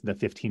 not just the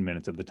 15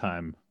 minutes of the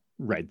time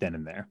right then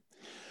and there.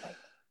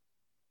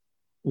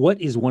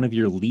 What is one of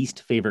your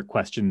least favorite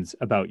questions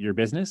about your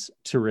business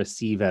to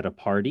receive at a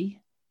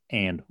party,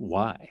 and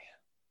why?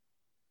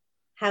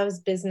 How's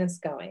business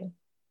going?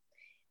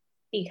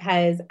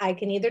 Because I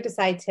can either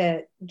decide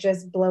to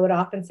just blow it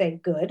off and say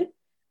good,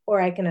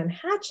 or I can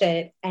unhatch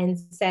it and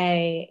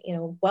say,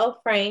 well,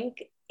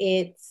 Frank,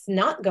 it's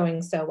not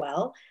going so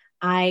well.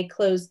 I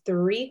closed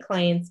 3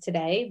 clients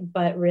today,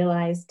 but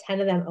realized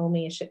 10 of them owe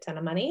me a shit ton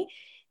of money.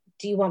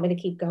 Do you want me to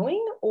keep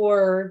going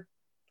or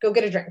go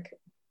get a drink?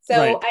 So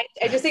right.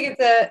 I just think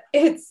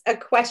it's a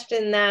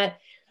question that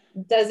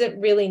doesn't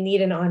really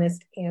need an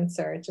honest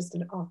answer. It's just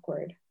an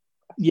awkward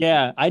question.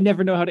 Yeah, I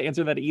never know how to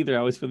answer that either. I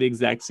always feel the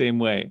exact same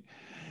way.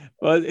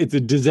 Well, it's a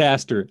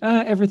disaster.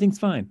 Everything's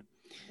fine.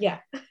 Yeah.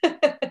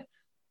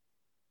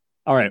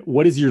 All right.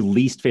 What is your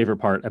least favorite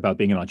part about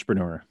being an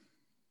entrepreneur?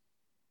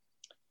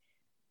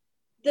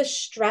 The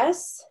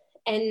stress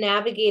and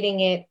navigating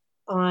it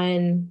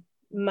on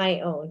my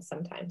own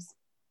sometimes.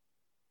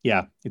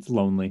 Yeah, it's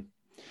lonely.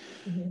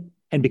 Mm-hmm.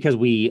 And because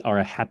we are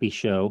a happy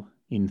show,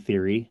 in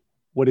theory,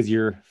 what is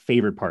your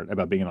favorite part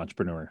about being an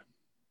entrepreneur?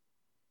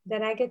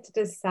 Then I get to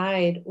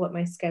decide what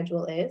my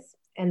schedule is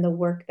and the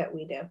work that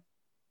we do.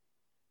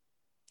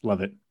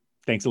 Love it.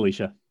 Thanks,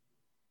 Alicia.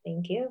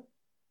 Thank you.